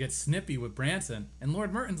Gray kind of gets snippy with Branson, and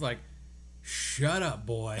Lord Merton's like, "Shut up,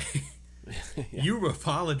 boy. You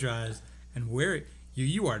apologize, and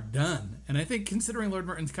you are done." And I think, considering Lord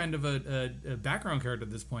Merton's kind of a background character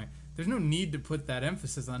at this point, there's no need to put that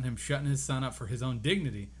emphasis on him shutting his son up for his own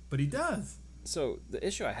dignity, but he does. So the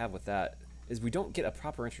issue I have with that is we don't get a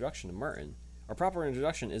proper introduction to Merton. Our proper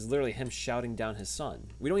introduction is literally him shouting down his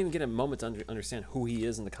son. We don't even get a moment to understand who he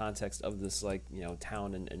is in the context of this, like, you know,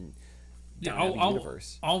 town and Downton Abbey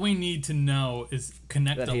universe. All we need to know is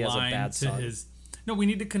connect That the he has a line bad to son. his. No, we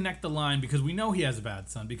need to connect the line because we know he has a bad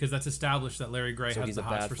son, because that's established that Larry Gray So has he's the a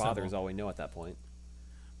hots bad for father Sybil. is all we know at that point.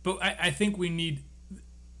 But I think we need,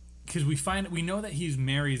 because we know that he's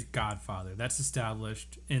Mary's godfather. That's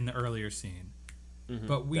established in the earlier scene.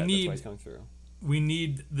 But That's why he's coming through. we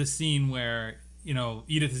need the scene where, you know,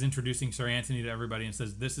 Edith is introducing Sir Anthony to everybody and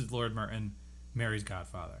says, "This is Lord Merton, Mary's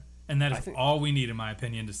godfather," and that is all we need, in my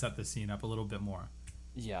opinion, to set the scene up a little bit more.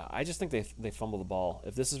 Yeah, I just think they fumble the ball.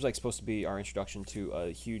 If this is like supposed to be our introduction to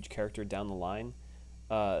a huge character down the line,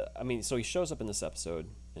 I mean, so he shows up in this episode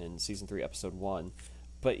in season 3, episode 1,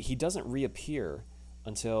 but he doesn't reappear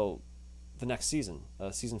until the next season,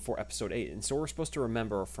 season 4, episode 8. And so we're supposed to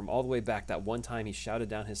remember from all the way back that one time he shouted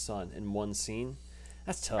down his son in one scene.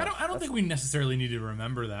 That's tough. I don't think we necessarily need to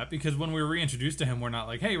remember that, because when we're reintroduced to him, we're not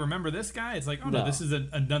like, "Hey, remember this guy?" It's like, "Oh no, this is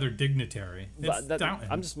another dignitary." It's Downton.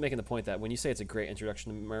 I'm just making the point that when you say it's a great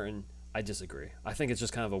introduction to Merton, I disagree. I think it's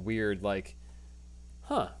just kind of a weird, like,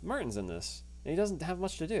 Merton's in this, and he doesn't have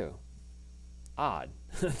much to do. Odd.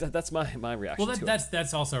 That's my reaction to it.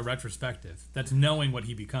 That's also retrospective. That's knowing what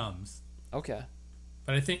he becomes. Okay.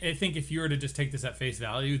 But I think if you were to just take this at face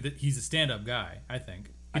value, that he's a stand-up guy. I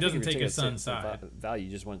think he doesn't take his son's side. Value. You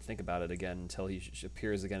just want to think about it again until he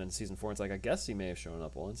appears again in season 4. It's like, I guess he may have shown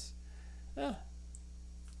up once. Yeah.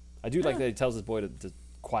 I do like that he tells his boy to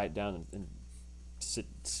quiet down and sit,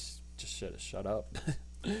 just shut up.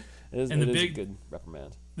 It is a good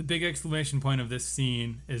reprimand. The big exclamation point of this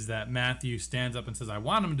scene is that Matthew stands up and says, "I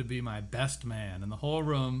want him to be my best man," and the whole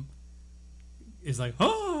room is like,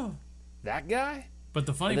 "Oh!" That guy? But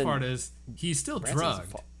the funny part is he's still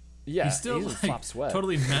drugged. Yeah, he's still in flop sweat.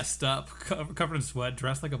 Totally messed up, covered in sweat,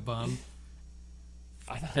 dressed like a bum.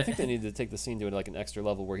 I think they need to take the scene to like an extra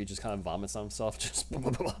level where he just kind of vomits on himself. Just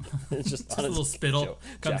it's just a little spittle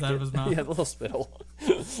comes out of his mouth. Yeah, a little spittle.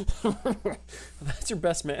 That's your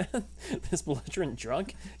best man? This belligerent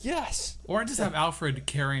drunk? Yes. Or just have Alfred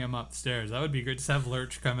carry him upstairs. That would be good. Just have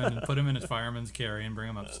Lurch come in and put him in his fireman's carry and bring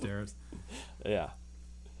him upstairs. Yeah.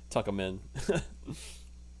 Tuck him in.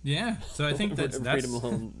 Yeah, so I think that's read him a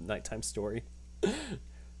little nighttime story.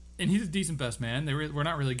 And he's a decent best man. We're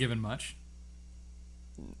not really given much.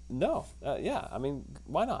 No, yeah. I mean,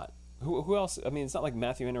 why not? Who else? I mean, it's not like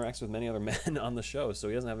Matthew interacts with many other men on the show, so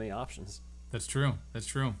he doesn't have any options. That's true.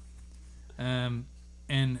 And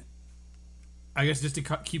I guess just to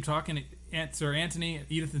keep talking, Sir Anthony,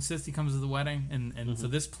 Edith insists he comes to the wedding, and so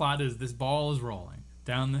this ball is rolling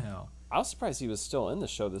down the hill. I was surprised he was still in the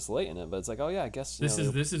show this late in it, but it's like, oh yeah, I guess this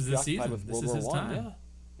is the season. This is his time.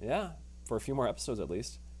 Yeah, for a few more episodes at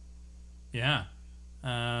least. Yeah,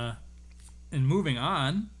 and moving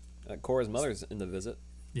on, Cora's mother's in the visit.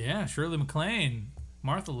 Yeah, Shirley MacLaine,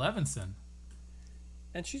 Martha Levinson,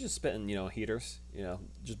 and she's just spitting, heaters,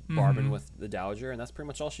 just barbing with the Dowager, and that's pretty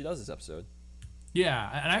much all she does this episode.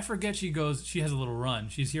 Yeah, and I forget she has a little run.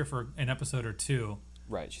 She's here for an episode or two.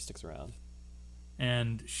 Right, she sticks around.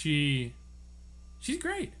 And she's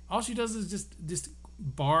great. All she does is just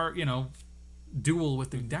duel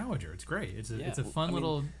with the Dowager. It's great. It's a fun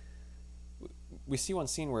little. We see one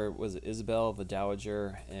scene where it was Isabel, the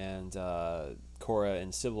Dowager, and Cora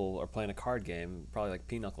and Sybil are playing a card game, probably like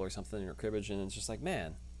Pinochle or something, or cribbage, and it's just like,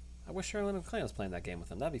 man, I wish Shirley MacLaine was playing that game with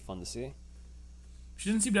them. That'd be fun to see. She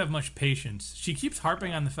doesn't seem to have much patience. She keeps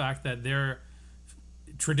harping on the fact that they're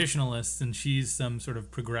traditionalists and she's some sort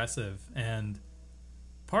of progressive, and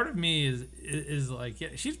part of me is like, yeah,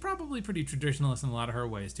 she's probably pretty traditionalist in a lot of her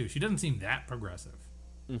ways too. She doesn't seem that progressive.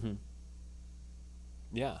 Mm-hmm.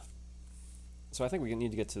 Yeah. So I think we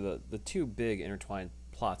need to get to the two big intertwined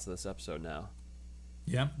plots of this episode now.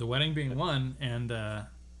 Yeah, the wedding being one, and the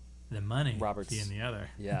money being the other.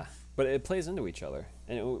 Yeah, but it plays into each other,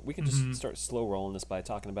 and we can just start slow rolling this by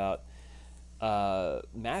talking about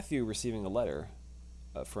Matthew receiving a letter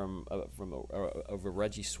from a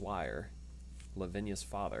Reggie Swire, Lavinia's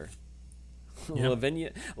father. Yep.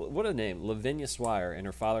 Lavinia, what a name, Lavinia Swire, and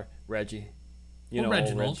her father Reggie.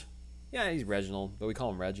 Reginald. Yeah, he's Reginald, but we call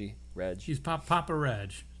him Reggie. Reg. He's Papa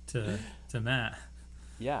Reg to Matt.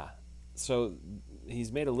 Yeah, So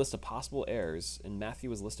he's made a list of possible heirs, and Matthew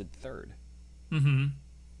was listed third. Mm-hmm.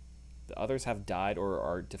 The others have died or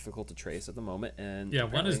are difficult to trace at the moment. And Yeah,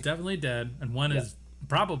 one is definitely dead, and one is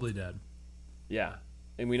probably dead. Yeah.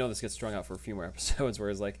 And we know this gets strung out for a few more episodes where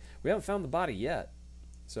it's like, we haven't found the body yet.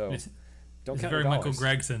 So don't It's a count very your Michael dollars.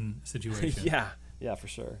 Gregson situation. Yeah, for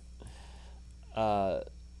sure.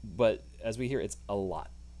 But as we hear, it's a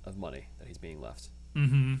lot of money that he's being left.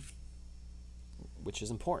 Mm-hmm. Which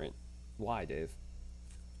is important. Why, Dave?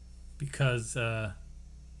 Because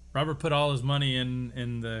Robert put all his money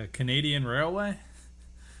in the Canadian Railway.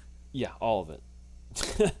 Yeah, all of it.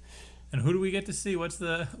 And who do we get to see? What's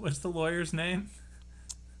the lawyer's name?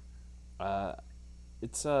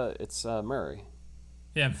 It's Murray.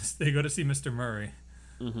 Yeah, they go to see Mr. Murray.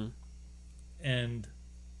 Mm-hmm. And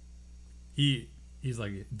he's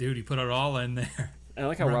like, dude, he put it all in there. And I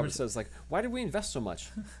like how Robert says, like, why did we invest so much?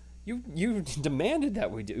 You demanded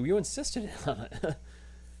that we do. You insisted on it.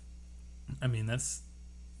 I mean, that's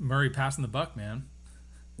Murray passing the buck, man.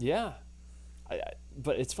 Yeah.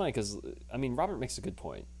 But it's funny because, I mean, Robert makes a good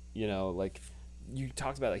point. You know, like, you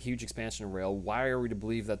talked about a huge expansion of rail. Why are we to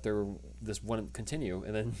believe that this wouldn't continue?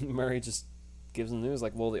 And then Murray just gives them the news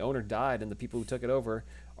like, well, the owner died and the people who took it over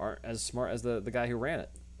aren't as smart as the guy who ran it.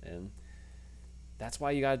 And that's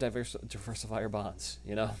why you got to diversify your bonds,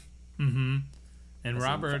 you know? Mm-hmm. And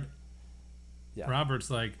That's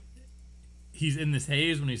Robert's like, he's in this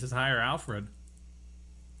haze when he says hire Alfred.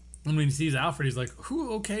 And when he sees Alfred, he's like,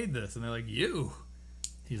 who okayed this? And they're like, you.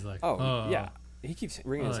 He's like, yeah. He keeps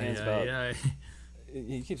wringing his hands about. Yeah.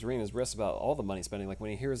 He keeps wringing his wrists about all the money spending. Like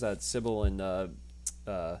when he hears that Sybil and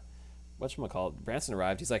whatchamacallit, Branson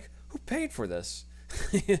arrived, he's like, who paid for this?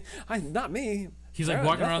 Not me. He's like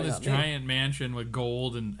walking around this giant mansion with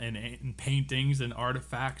gold and paintings and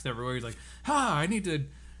artifacts everywhere. He's like, I need to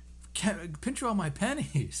pinch all my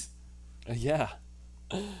pennies. Yeah.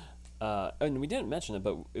 And we didn't mention it,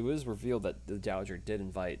 but it was revealed that the Dowager did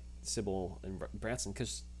invite Sybil and Branson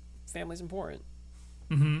because family's important.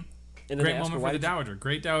 Mm-hmm. And Great moment for the Dowager.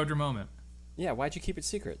 Great Dowager moment. Yeah, why'd you keep it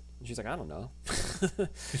secret? And she's like, I don't know. Because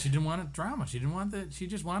she didn't want a drama. She didn't want that. She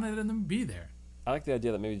just wanted them to be there. I like the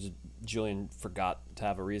idea that maybe just Julian forgot to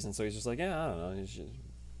have a reason, so he's just like, yeah, I don't know. He's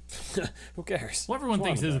just, who cares? Well, everyone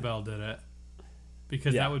thinks Isabel did it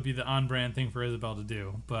because that would be the on-brand thing for Isabel to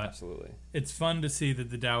do. But absolutely, it's fun to see that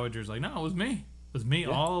the Dowager's like, no, it was me. It was me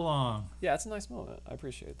all along. Yeah, it's a nice moment. I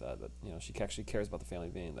appreciate that she actually cares about the family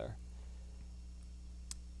being there.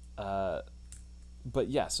 But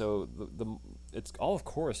yeah, so it's all of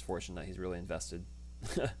Cora's fortune that he's really invested.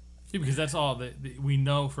 See, because that's all we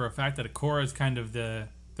know for a fact that Cora is kind of the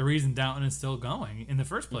reason Downton is still going in the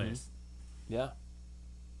first place. Mm-hmm. Yeah,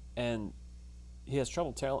 and he has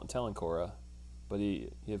trouble telling Cora, but he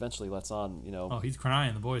eventually lets on. Oh, he's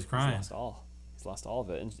crying. The boy's crying. He's lost all of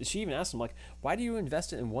it. And she even asked him, like, why do you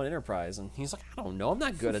invest it in one enterprise? And he's like, I don't know. I'm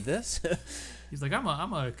not good at this. He's like, I'm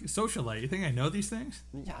a socialite. You think I know these things?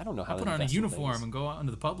 Yeah, I don't know how I to put on a invest in uniform things. and go out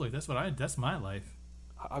into the public. That's my life.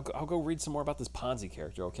 I'll go read some more about this Ponzi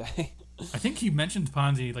character, okay? I think he mentioned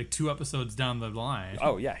Ponzi like 2 episodes down the line.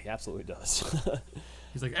 Oh, yeah, he absolutely does.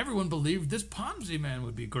 He's like, everyone believed this Ponzi man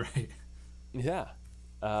would be great. Yeah.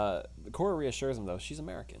 Cora reassures him, though, she's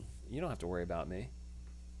American. You don't have to worry about me.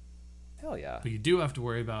 Hell yeah. But you do have to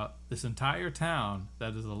worry about this entire town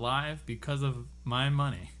that is alive because of my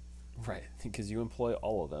money. Right, because you employ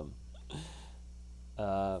all of them.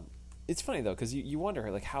 It's funny, though, because you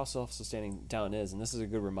wonder like how self-sustaining Downton is, and this is a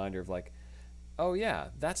good reminder of like, oh yeah,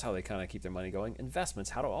 that's how they kind of keep their money going. Investments.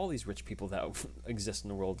 How do all these rich people that exist in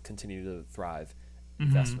the world continue to thrive? Mm-hmm.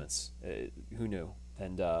 Investments. Who knew?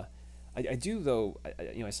 And I do, though.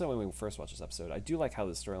 I said when we first watched this episode, I do like how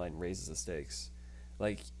the storyline raises the stakes.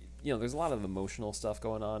 Like, there's a lot of emotional stuff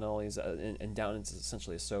going on in all these, and Downton's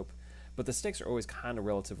essentially a soap, but the stakes are always kind of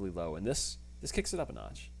relatively low, and this kicks it up a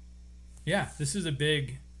notch. Yeah, this is a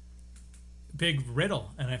big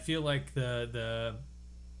riddle, and I feel like the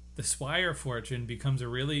Swire fortune becomes a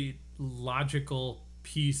really logical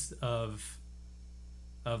piece of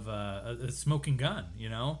a smoking gun.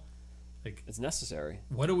 Like it's necessary.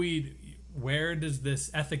 Where does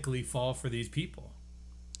this ethically fall for these people?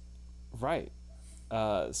 Right.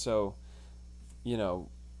 So,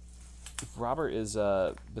 Robert is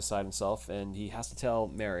beside himself, and he has to tell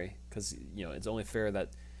Mary because it's only fair that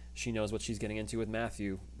she knows what she's getting into with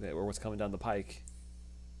Matthew or what's coming down the pike,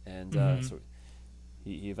 and so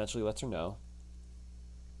he eventually lets her know.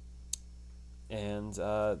 And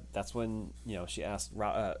that's when she asks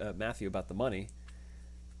Matthew about the money,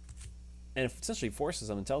 and essentially forces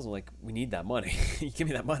him and tells him like, we need that money. You give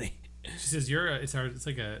me that money. She says, "You're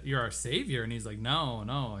our savior," and he's like,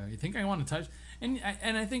 "No, you think I want to touch?" And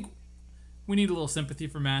I think we need a little sympathy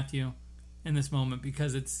for Matthew in this moment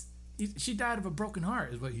because she died of a broken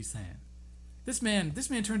heart, is what he's saying. This man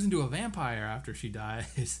turns into a vampire after she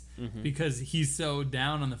dies because he's so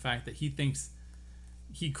down on the fact that he thinks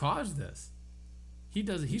he caused this.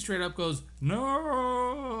 He straight up goes,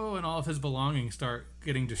 "No," and all of his belongings start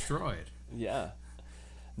getting destroyed. Yeah.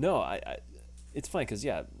 No, I it's funny because,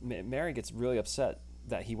 Mary gets really upset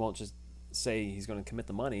that he won't just say he's going to commit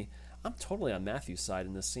the money. I'm totally on Matthew's side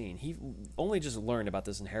in this scene. He only just learned about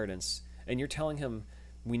this inheritance, and you're telling him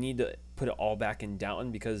we need to put it all back in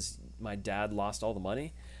Downton because my dad lost all the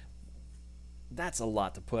money? That's a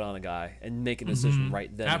lot to put on a guy and make a decision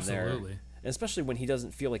right then and there. Absolutely. And especially when he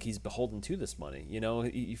doesn't feel like he's beholden to this money. You know,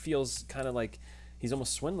 he feels kind of like he's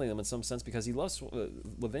almost swindling them in some sense because he loves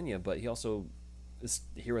Lavinia, but he also is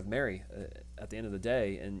here with Mary at the end of the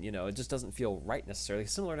day, and it just doesn't feel right necessarily.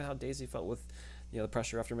 Similar to how Daisy felt with the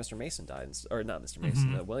pressure after Mr. Mason died, or not Mr.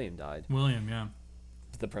 Mason, William died. William, yeah.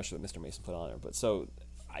 The pressure that Mr. Mason put on her. But so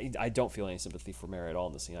I don't feel any sympathy for Mary at all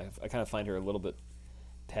in this scene. I kind of find her a little bit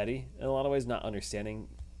petty in a lot of ways, not understanding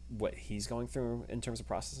what he's going through in terms of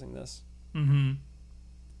processing this. Mm-hmm.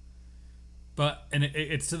 But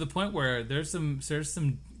it's to the point where there's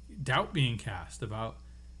some doubt being cast about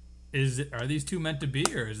are these two meant to be,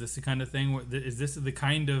 or is this the kind of thing is this the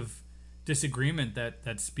kind of disagreement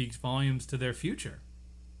that speaks volumes to their future?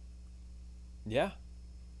 Yeah.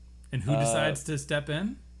 And who decides to step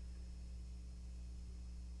in?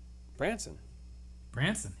 Branson.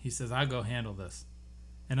 He says, "I'll go handle this,"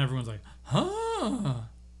 and everyone's like, "Huh."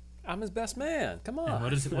 I'm his best man. Come on. And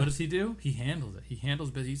what does he do? He handles it. He handles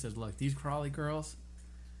business. He says, "Look, these Crawley girls,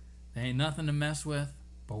 they ain't nothing to mess with,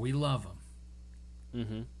 but we love them."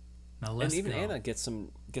 Mm-hmm. Now let's and even go. Anna gets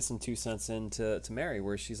some 2 cents into to Mary,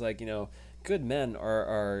 where she's like, good men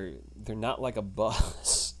are they're not like a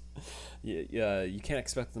bus. You can't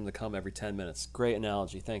expect them to come every 10 minutes. Great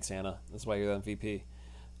analogy. Thanks, Anna. That's why you're the MVP.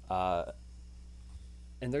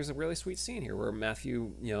 And there's a really sweet scene here where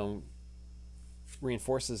Matthew,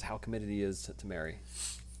 reinforces how committed he is to Mary.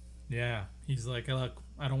 Yeah, he's like, "Look,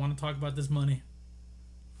 I don't want to talk about this money.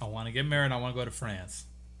 I want to get married. I want to go to France.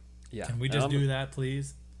 Yeah. Can we just do that,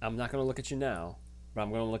 please?" I'm not going to look at you now, but I'm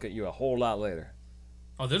going to look at you a whole lot later.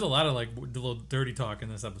 Oh, there's a lot of the little dirty talk in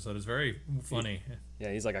this episode. It's very funny.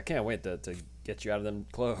 Yeah, he's like, "I can't wait to get you out of them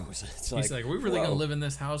clothes." He's like, "Are we really going to live in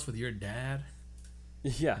this house with your dad?"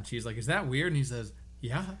 Yeah. And she's like, "Is that weird?" And he says,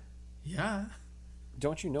 Yeah.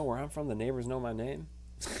 Don't you know where I'm from? The neighbors know my name.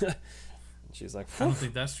 And she's like, "I don't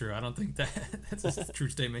think that's true. I don't think that's a true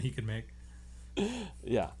statement he could make."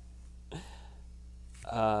 Yeah.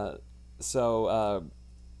 And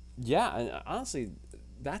honestly,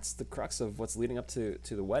 that's the crux of what's leading up to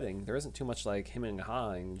the wedding. There isn't too much like him and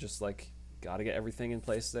hawing, just like gotta get everything in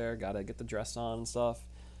place there, gotta get the dress on and stuff.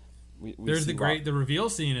 There's the reveal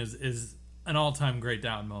scene is an all-time great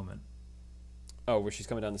Downton moment. Oh, where she's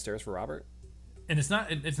coming down the stairs for Robert? And it's not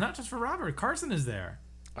just for Robert. Carson is there.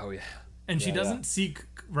 Oh yeah. And she doesn't seek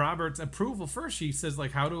Robert's approval first. She says,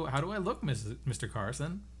 like, how do I look, Mr.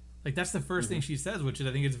 Carson? Like, that's the first thing she says, which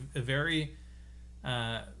I think is a very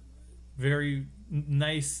very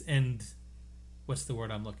nice and, what's the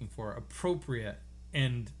word I'm looking for, appropriate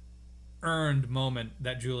and earned moment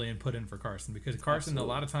that Julian put in for Carson, because Carson a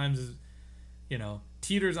lot of times is,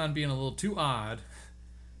 teeters on being a little too odd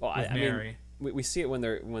with Mary. I mean, we see it when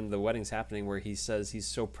the wedding's happening, where he says he's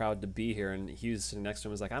so proud to be here, and Hughes sitting next to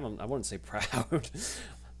him is like, I wouldn't say proud.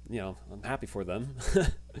 I'm happy for them.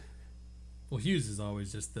 Well, Hughes is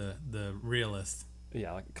always just the realist.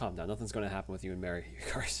 Yeah, like, calm down. Nothing's going to happen with you and Mary,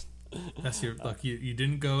 Carson. That's your look. You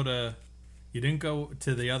didn't go to to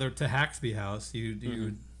Haxby House.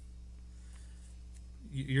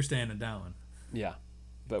 You're staying at Downton. Yeah,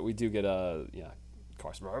 but we do get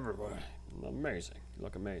Carson. Amazing. You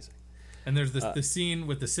look amazing. And there's the scene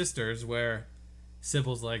with the sisters where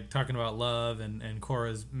Sybil's like talking about love, and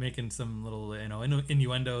Cora's making some little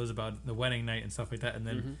innuendos about the wedding night and stuff like that, and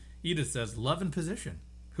then Edith says, "Love and position.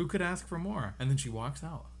 Who could ask for more?" And then she walks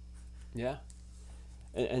out. Yeah.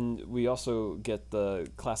 And we also get the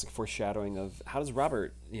classic foreshadowing of how does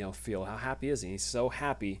Robert, feel? How happy is he? He's so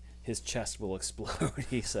happy his chest will explode,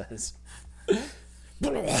 he says.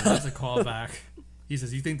 That's a callback. He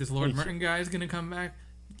says, "You think this Lord Merton guy is going to come back?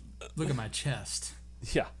 Look at my chest."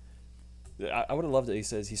 Yeah. I would have loved it. He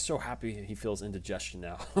says he's so happy he feels indigestion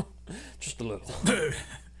now. Just a little. Come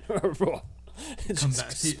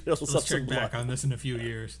back. Let's check back on this in a few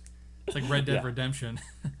years. It's like Red Dead Redemption.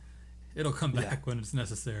 It'll come back when it's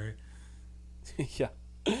necessary. Yeah.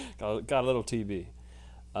 Got a little TB.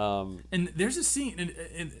 And there's a scene,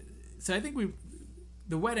 and so I think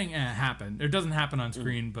the wedding happened. It doesn't happen on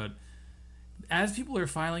screen, but as people are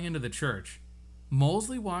filing into the church,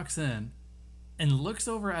 Molesley walks in and looks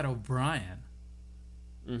over at O'Brien,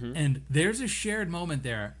 and there's a shared moment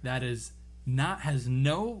there that has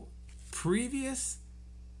no previous,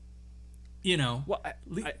 Well,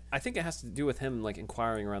 I think it has to do with him like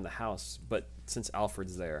inquiring around the house, but since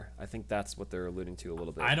Alfred's there, I think that's what they're alluding to a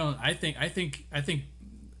little bit. I think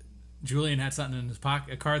Julian had something in his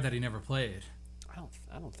pocket, a card that he never played.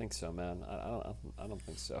 I don't think so, man. I don't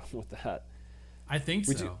think so with that. I think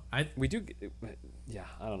so. We do. Yeah,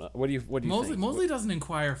 I don't know. What do you think? Molesley doesn't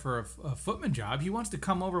inquire for a footman job. He wants to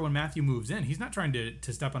come over when Matthew moves in. He's not trying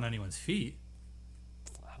to step on anyone's feet.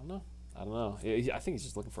 I don't know. I think he's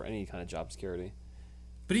just looking for any kind of job security.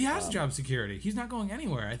 But he has job security. He's not going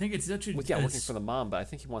anywhere. I think it's such a... working for the mom, but I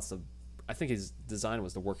think he wants to... I think his design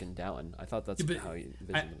was to work in Downton. I thought that's how he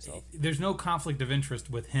envisioned himself. There's no conflict of interest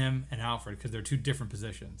with him and Alfred because they're two different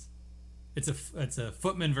positions. It's a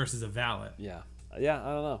footman versus a valet. Yeah. Yeah,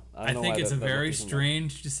 I don't know. I think it's a very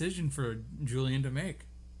strange decision for Julian to make.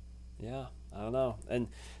 Yeah, I don't know. And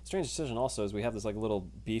strange decision also is we have this like little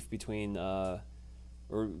beef between...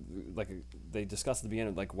 they discuss at the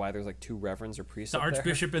beginning like why there's like two reverends or priests. The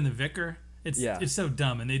archbishop and the vicar. It's so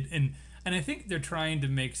dumb, and I think they're trying to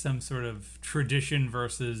make some sort of tradition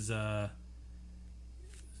versus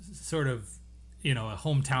sort of a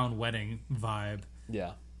hometown wedding vibe.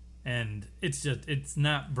 Yeah, and it's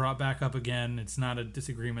not brought back up again. It's not a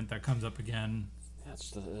disagreement that comes up again. Yeah,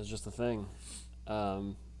 it's just a thing,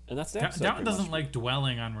 and that's the episode. Downton doesn't like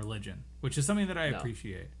dwelling on religion, which is something that I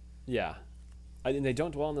appreciate. Yeah. And they don't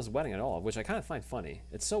dwell on this wedding at all, which I kind of find funny.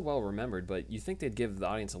 It's so well remembered, but you think they'd give the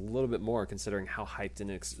audience a little bit more, considering how hyped and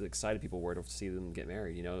excited people were to see them get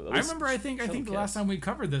married. I remember. I think the last time we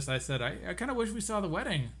covered this, I said I kind of wish we saw the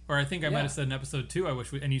wedding, or I think I might have said in episode 2, I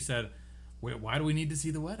wish we. And you said, "Wait, why do we need to see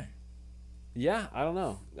the wedding?" Yeah, I don't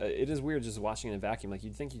know. It is weird just watching in a vacuum. Like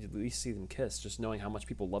you'd think you'd at least see them kiss, just knowing how much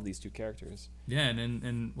people love these two characters. Yeah,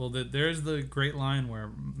 and there's the great line where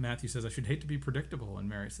Matthew says, "I should hate to be predictable," and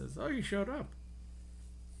Mary says, "Oh, you showed up."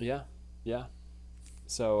 Yeah.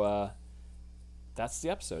 So that's the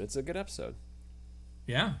episode. It's a good episode.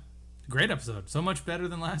 Yeah, great episode. So much better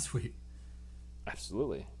than last week.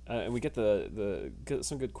 Absolutely. And we get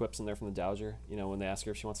some good quips in there from the Dowager. When they ask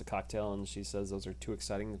her if she wants a cocktail, and she says those are too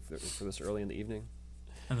exciting for this early in the evening.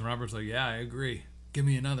 And then Robert's like, "Yeah, I agree. Give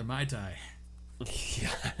me another Mai Tai." Yeah,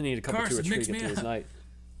 I need a couple two or three to get through this night.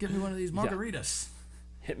 Give me one of these margaritas.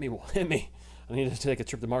 Yeah. Hit me. I need to take a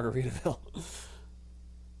trip to Margaritaville.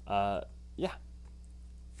 Yeah.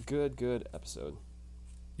 Good episode.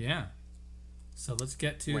 Yeah. So let's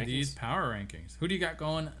get to rankings. These power rankings. Who do you got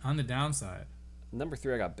going on the downside? Number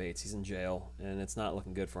 3, I got Bates. He's in jail, and it's not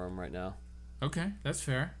looking good for him right now. Okay, that's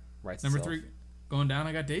fair. Right. Number 3, going down,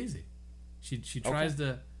 I got Daisy. She tries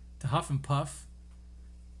to huff and puff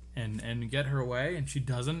and get her way, and she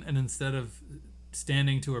doesn't. And instead of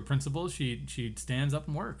standing to her principles, she stands up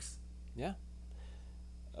and works. Yeah.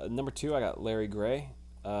 Number 2, I got Larry Gray.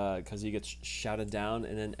 Because he gets shouted down,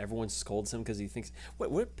 and then everyone scolds him because he thinks...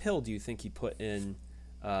 What pill do you think he put in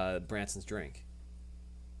Branson's drink?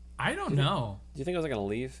 I don't know. Do you think it was like going to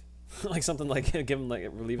leave? Like something like give him like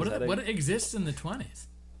relieve his headache? What exists in the 20s?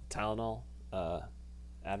 Tylenol,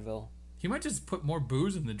 Advil. He might just put more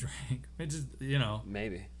booze in the drink. It just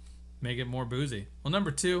maybe make it more boozy. Well,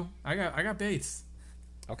 number 2, I got Bates.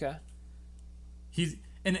 Okay. He's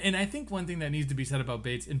and I think one thing that needs to be said about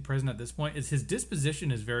Bates in prison at this point is his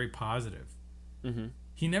disposition is very positive. Mm-hmm.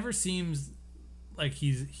 He never seems like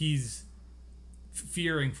he's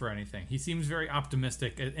fearing for anything. He seems very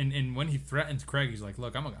optimistic, and when he threatens Craig, he's like,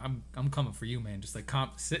 "Look, I'm coming for you, man. Just like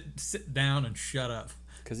sit down and shut up."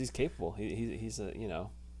 Because he's capable. He's a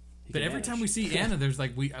But every time we see Anna, there's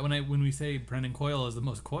like when we say Brendan Coyle is the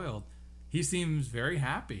most coiled, he seems very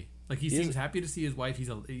happy. Like he seems happy to see his wife.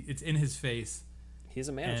 It's in his face. He's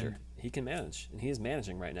a manager. He can manage, and he is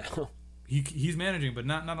managing right now. He's managing, but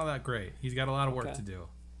not all that great. He's got a lot of work to do.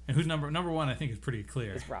 And who's number 1? I think is pretty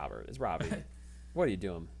clear. It's Robert. It's Robbie. What are you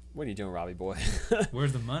doing? What are you doing, Robbie boy?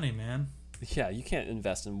 Where's the money, man? Yeah, you can't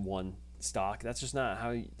invest in one stock. That's just not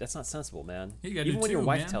how. That's not sensible, man. You gotta Even do when your two,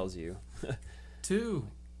 wife man. tells you. 2.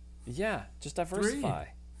 Yeah, just diversify.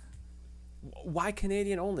 3. Why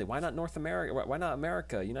Canadian only? Why not North America? Why not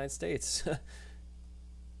America, United States?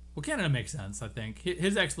 Well, Canada makes sense, I think.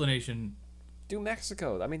 His explanation... Do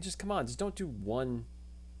Mexico. I mean, just come on. Just don't do one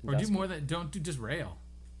investment. Or do more than... Don't do just rail.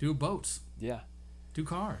 Do boats. Yeah. Do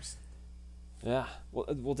cars. Yeah.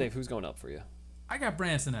 Well, Dave, who's going up for you? I got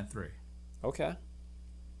Branson at 3. Okay.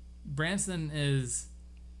 Branson is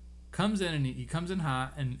comes in and he comes in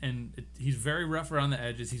hot, he's very rough around the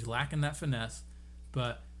edges. He's lacking that finesse,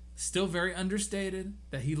 but still very understated.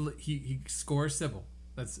 That he scores Sybil.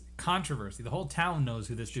 That's controversy. The whole town knows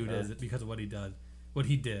who this dude is because of what he did.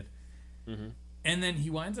 Mm-hmm. And then he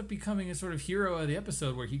winds up becoming a sort of hero of the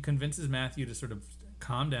episode, where he convinces Matthew to sort of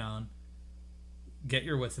calm down, get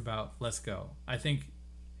your wits about, let's go. I think.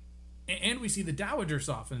 And we see the Dowager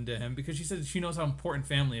soften to him because she says she knows how important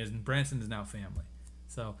family is, and Branson is now family.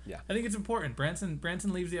 So yeah. I think it's important. Branson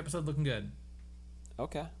leaves the episode looking good.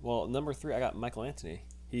 Okay. Well, number 3, I got Michael Anthony.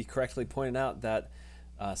 He correctly pointed out that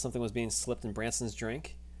something was being slipped in Branson's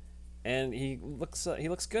drink, and he looks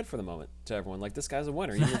good for the moment to everyone. Like, this guy's a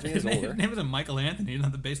winner, even if he is older. His name isn't Michael Anthony,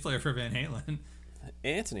 not the bass player for Van Halen.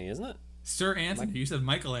 Anthony, isn't it? Sir Anthony. You said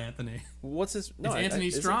Michael Anthony. What's his? No, it's Anthony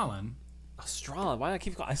Strallen. Strallen. Why do I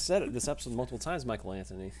keep? I said it this episode multiple times. Michael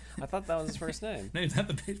Anthony. I thought that was his first name. No, he's not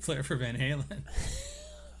the bass player for Van Halen.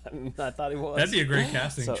 I thought he was. That'd be a great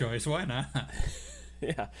casting choice. Why not?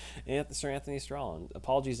 Yeah, Sir Anthony Strallen.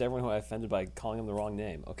 Apologies to everyone who I offended by calling him the wrong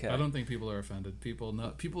name. Okay. I don't think people are offended.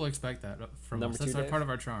 People expect that from Number us. That's 2, part of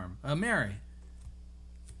our charm. Mary.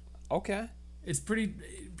 Okay. It's pretty.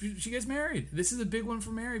 She gets married. This is a big one for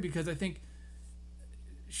Mary because I think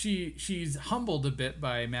she's humbled a bit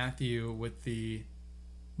by Matthew with the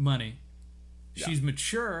money. Yeah. She's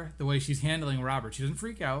mature the way she's handling Robert. She doesn't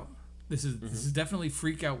freak out. This is definitely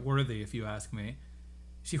freak out worthy, if you ask me.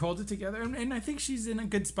 She holds it together, and I think she's in a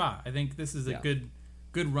good spot. I think this is a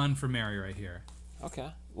good run for Mary right here.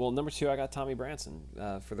 Okay. Well, number 2, I got Tommy Branson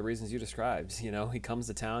for the reasons you described. You know, he comes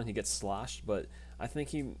to town, he gets sloshed, but I think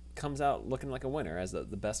he comes out looking like a winner as the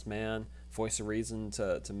best man, voice of reason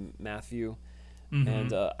to Matthew. Mm-hmm.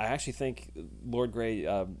 And I actually think Lord Grey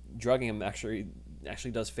drugging him actually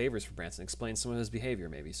does favors for Branson, explains some of his behavior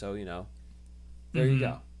maybe. So, you know, there you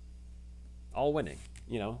go. All winning,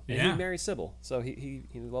 you know. And he married Sybil, so he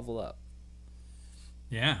leveled up.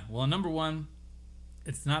 Yeah. Well, number 1,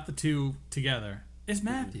 it's not the 2 together. It's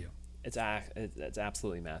Matthew. It's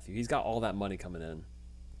absolutely Matthew. He's got all that money coming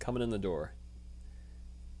in the door.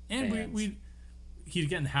 And he's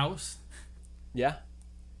getting the house. Yeah.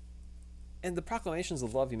 And the proclamations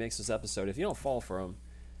of love he makes this episode, if you don't fall for him,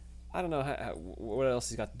 I don't know what else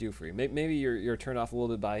he's got to do for you. Maybe you're turned off a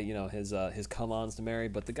little bit by, you know, his come-ons to Mary,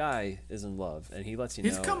 but the guy is in love, and he lets you know.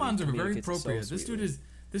 His come-ons are very appropriate.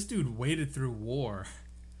 This dude waded through war.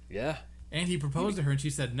 Yeah. And he proposed to her, and she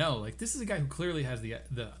said no. Like, this is a guy who clearly has the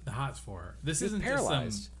hots for her. This isn't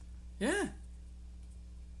paralyzed. Just yeah.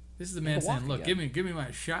 This is a man saying, "Look, give me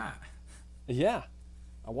my shot." Yeah,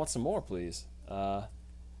 I want some more, please. Yeah,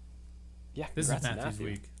 this is Matthew's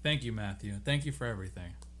week. Thank you, Matthew. Thank you for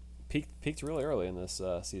everything. Peaked really early in this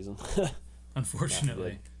season.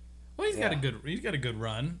 Unfortunately, well, he's got a good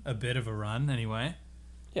run, a bit of a run anyway.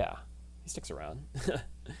 Yeah, he sticks around.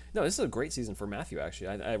 No, this is a great season for Matthew.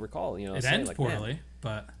 Actually, I recall, you know, it ends poorly,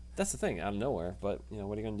 but that's the thing, out of nowhere. But you know,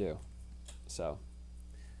 what are you gonna do? So,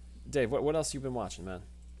 Dave, what else you been watching, man?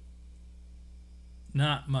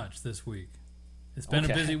 Not much this week. It's been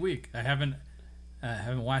a busy week. I haven't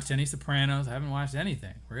watched any Sopranos. I haven't watched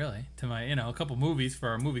anything really. To my, you know, a couple movies for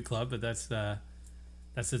our movie club, but that's a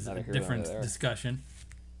different discussion.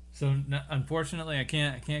 So unfortunately, I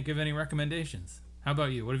can't give any recommendations. How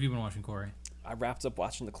about you? What have you been watching, Corey? I wrapped up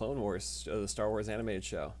watching the Clone Wars, the Star Wars animated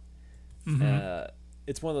show. Mm-hmm.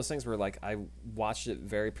 It's one of those things where like I watched it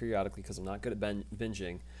very periodically because I'm not good at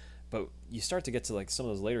binging. But you start to get to like some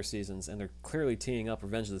of those later seasons, and they're clearly teeing up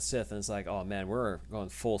Revenge of the Sith, and it's like, oh man, we're going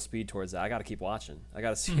full speed towards that. I got to keep watching. I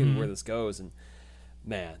got to see where this goes. And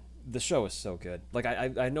man, the show is so good. Like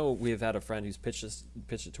I know we have had a friend who's pitched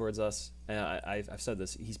it towards us, and I've said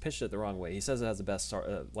this. He's pitched it the wrong way. He says it has the best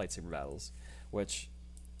lightsaber battles, which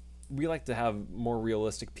we like to have more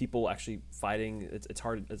realistic people actually fighting. It's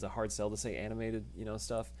hard. It's a hard sell to say animated, you know,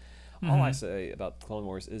 stuff. Mm-hmm. All I say about Clone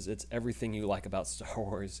Wars is it's everything you like about Star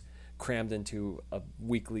Wars crammed into a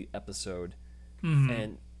weekly episode. Mm-hmm.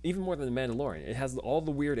 And even more than The Mandalorian, it has all the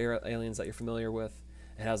weird aliens that you're familiar with.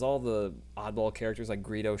 It has all the oddball characters like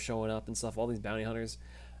Greedo showing up and stuff, all these bounty hunters.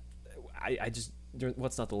 I just,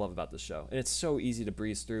 what's not to love about this show? And it's so easy to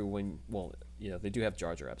breeze through when, well, you know, they do have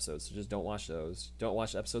Jar Jar episodes, so just don't watch those. Don't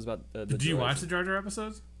watch episodes about the Did you watch the Jar Jar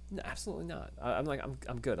episodes? No, absolutely not.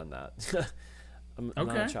 I'm good on that. I'm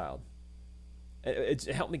not a child. It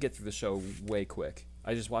helped me get through the show way quick.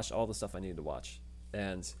 I just watched all the stuff I needed to watch.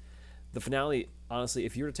 And the finale, honestly,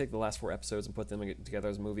 if you were to take the last 4 episodes and put them together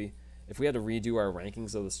as a movie, if we had to redo our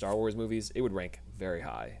rankings of the Star Wars movies, it would rank very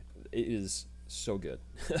high. It is so good.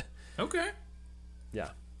 Okay. Yeah.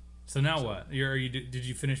 So now what? Did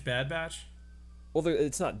you finish Bad Batch? Well,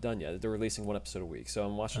 it's not done yet. They're releasing one episode a week, so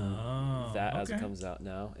I'm watching that as it okay. comes out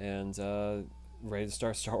now, and ready to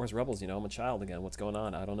start Star Wars Rebels. I'm a child again. What's going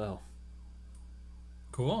on? I don't know.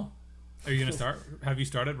 Cool. Are you gonna start? Have you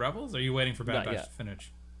started Rebels? Or are you waiting for Bad Not Batch yet. to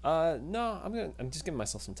finish? No, I'm just giving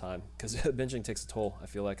myself some time because binging takes a toll. I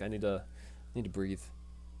feel like I need to breathe.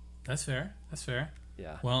 That's fair. That's fair.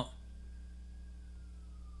 Yeah. Well,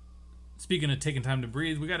 speaking of taking time to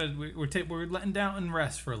breathe, we're letting down and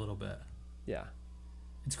rest for a little bit. Yeah.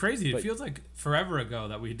 It's crazy. It But- feels like forever ago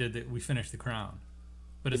that we finished The Crown,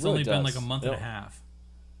 but it's really only been does. like a month and a half.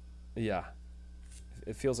 Yeah.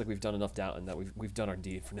 It feels like we've done enough Downton that we've done our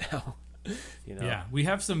deed for now. Yeah, we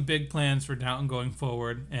have some big plans for Downton going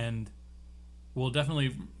forward, and we'll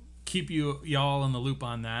definitely keep y'all in the loop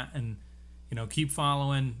on that, and keep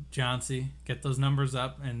following Johnsy, get those numbers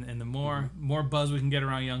up, and the more buzz we can get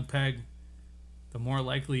around Young Peg, the more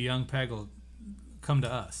likely Young Peg will come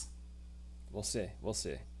to us. We'll see.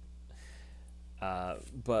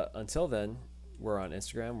 But until then, we're on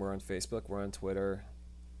Instagram, we're on Facebook, we're on Twitter.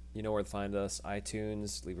 You know where to find us.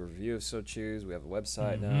 iTunes, leave a review if so choose. We have a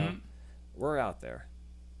website now. We're out there.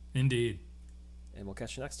 Indeed. And we'll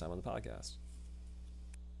catch you next time on the podcast.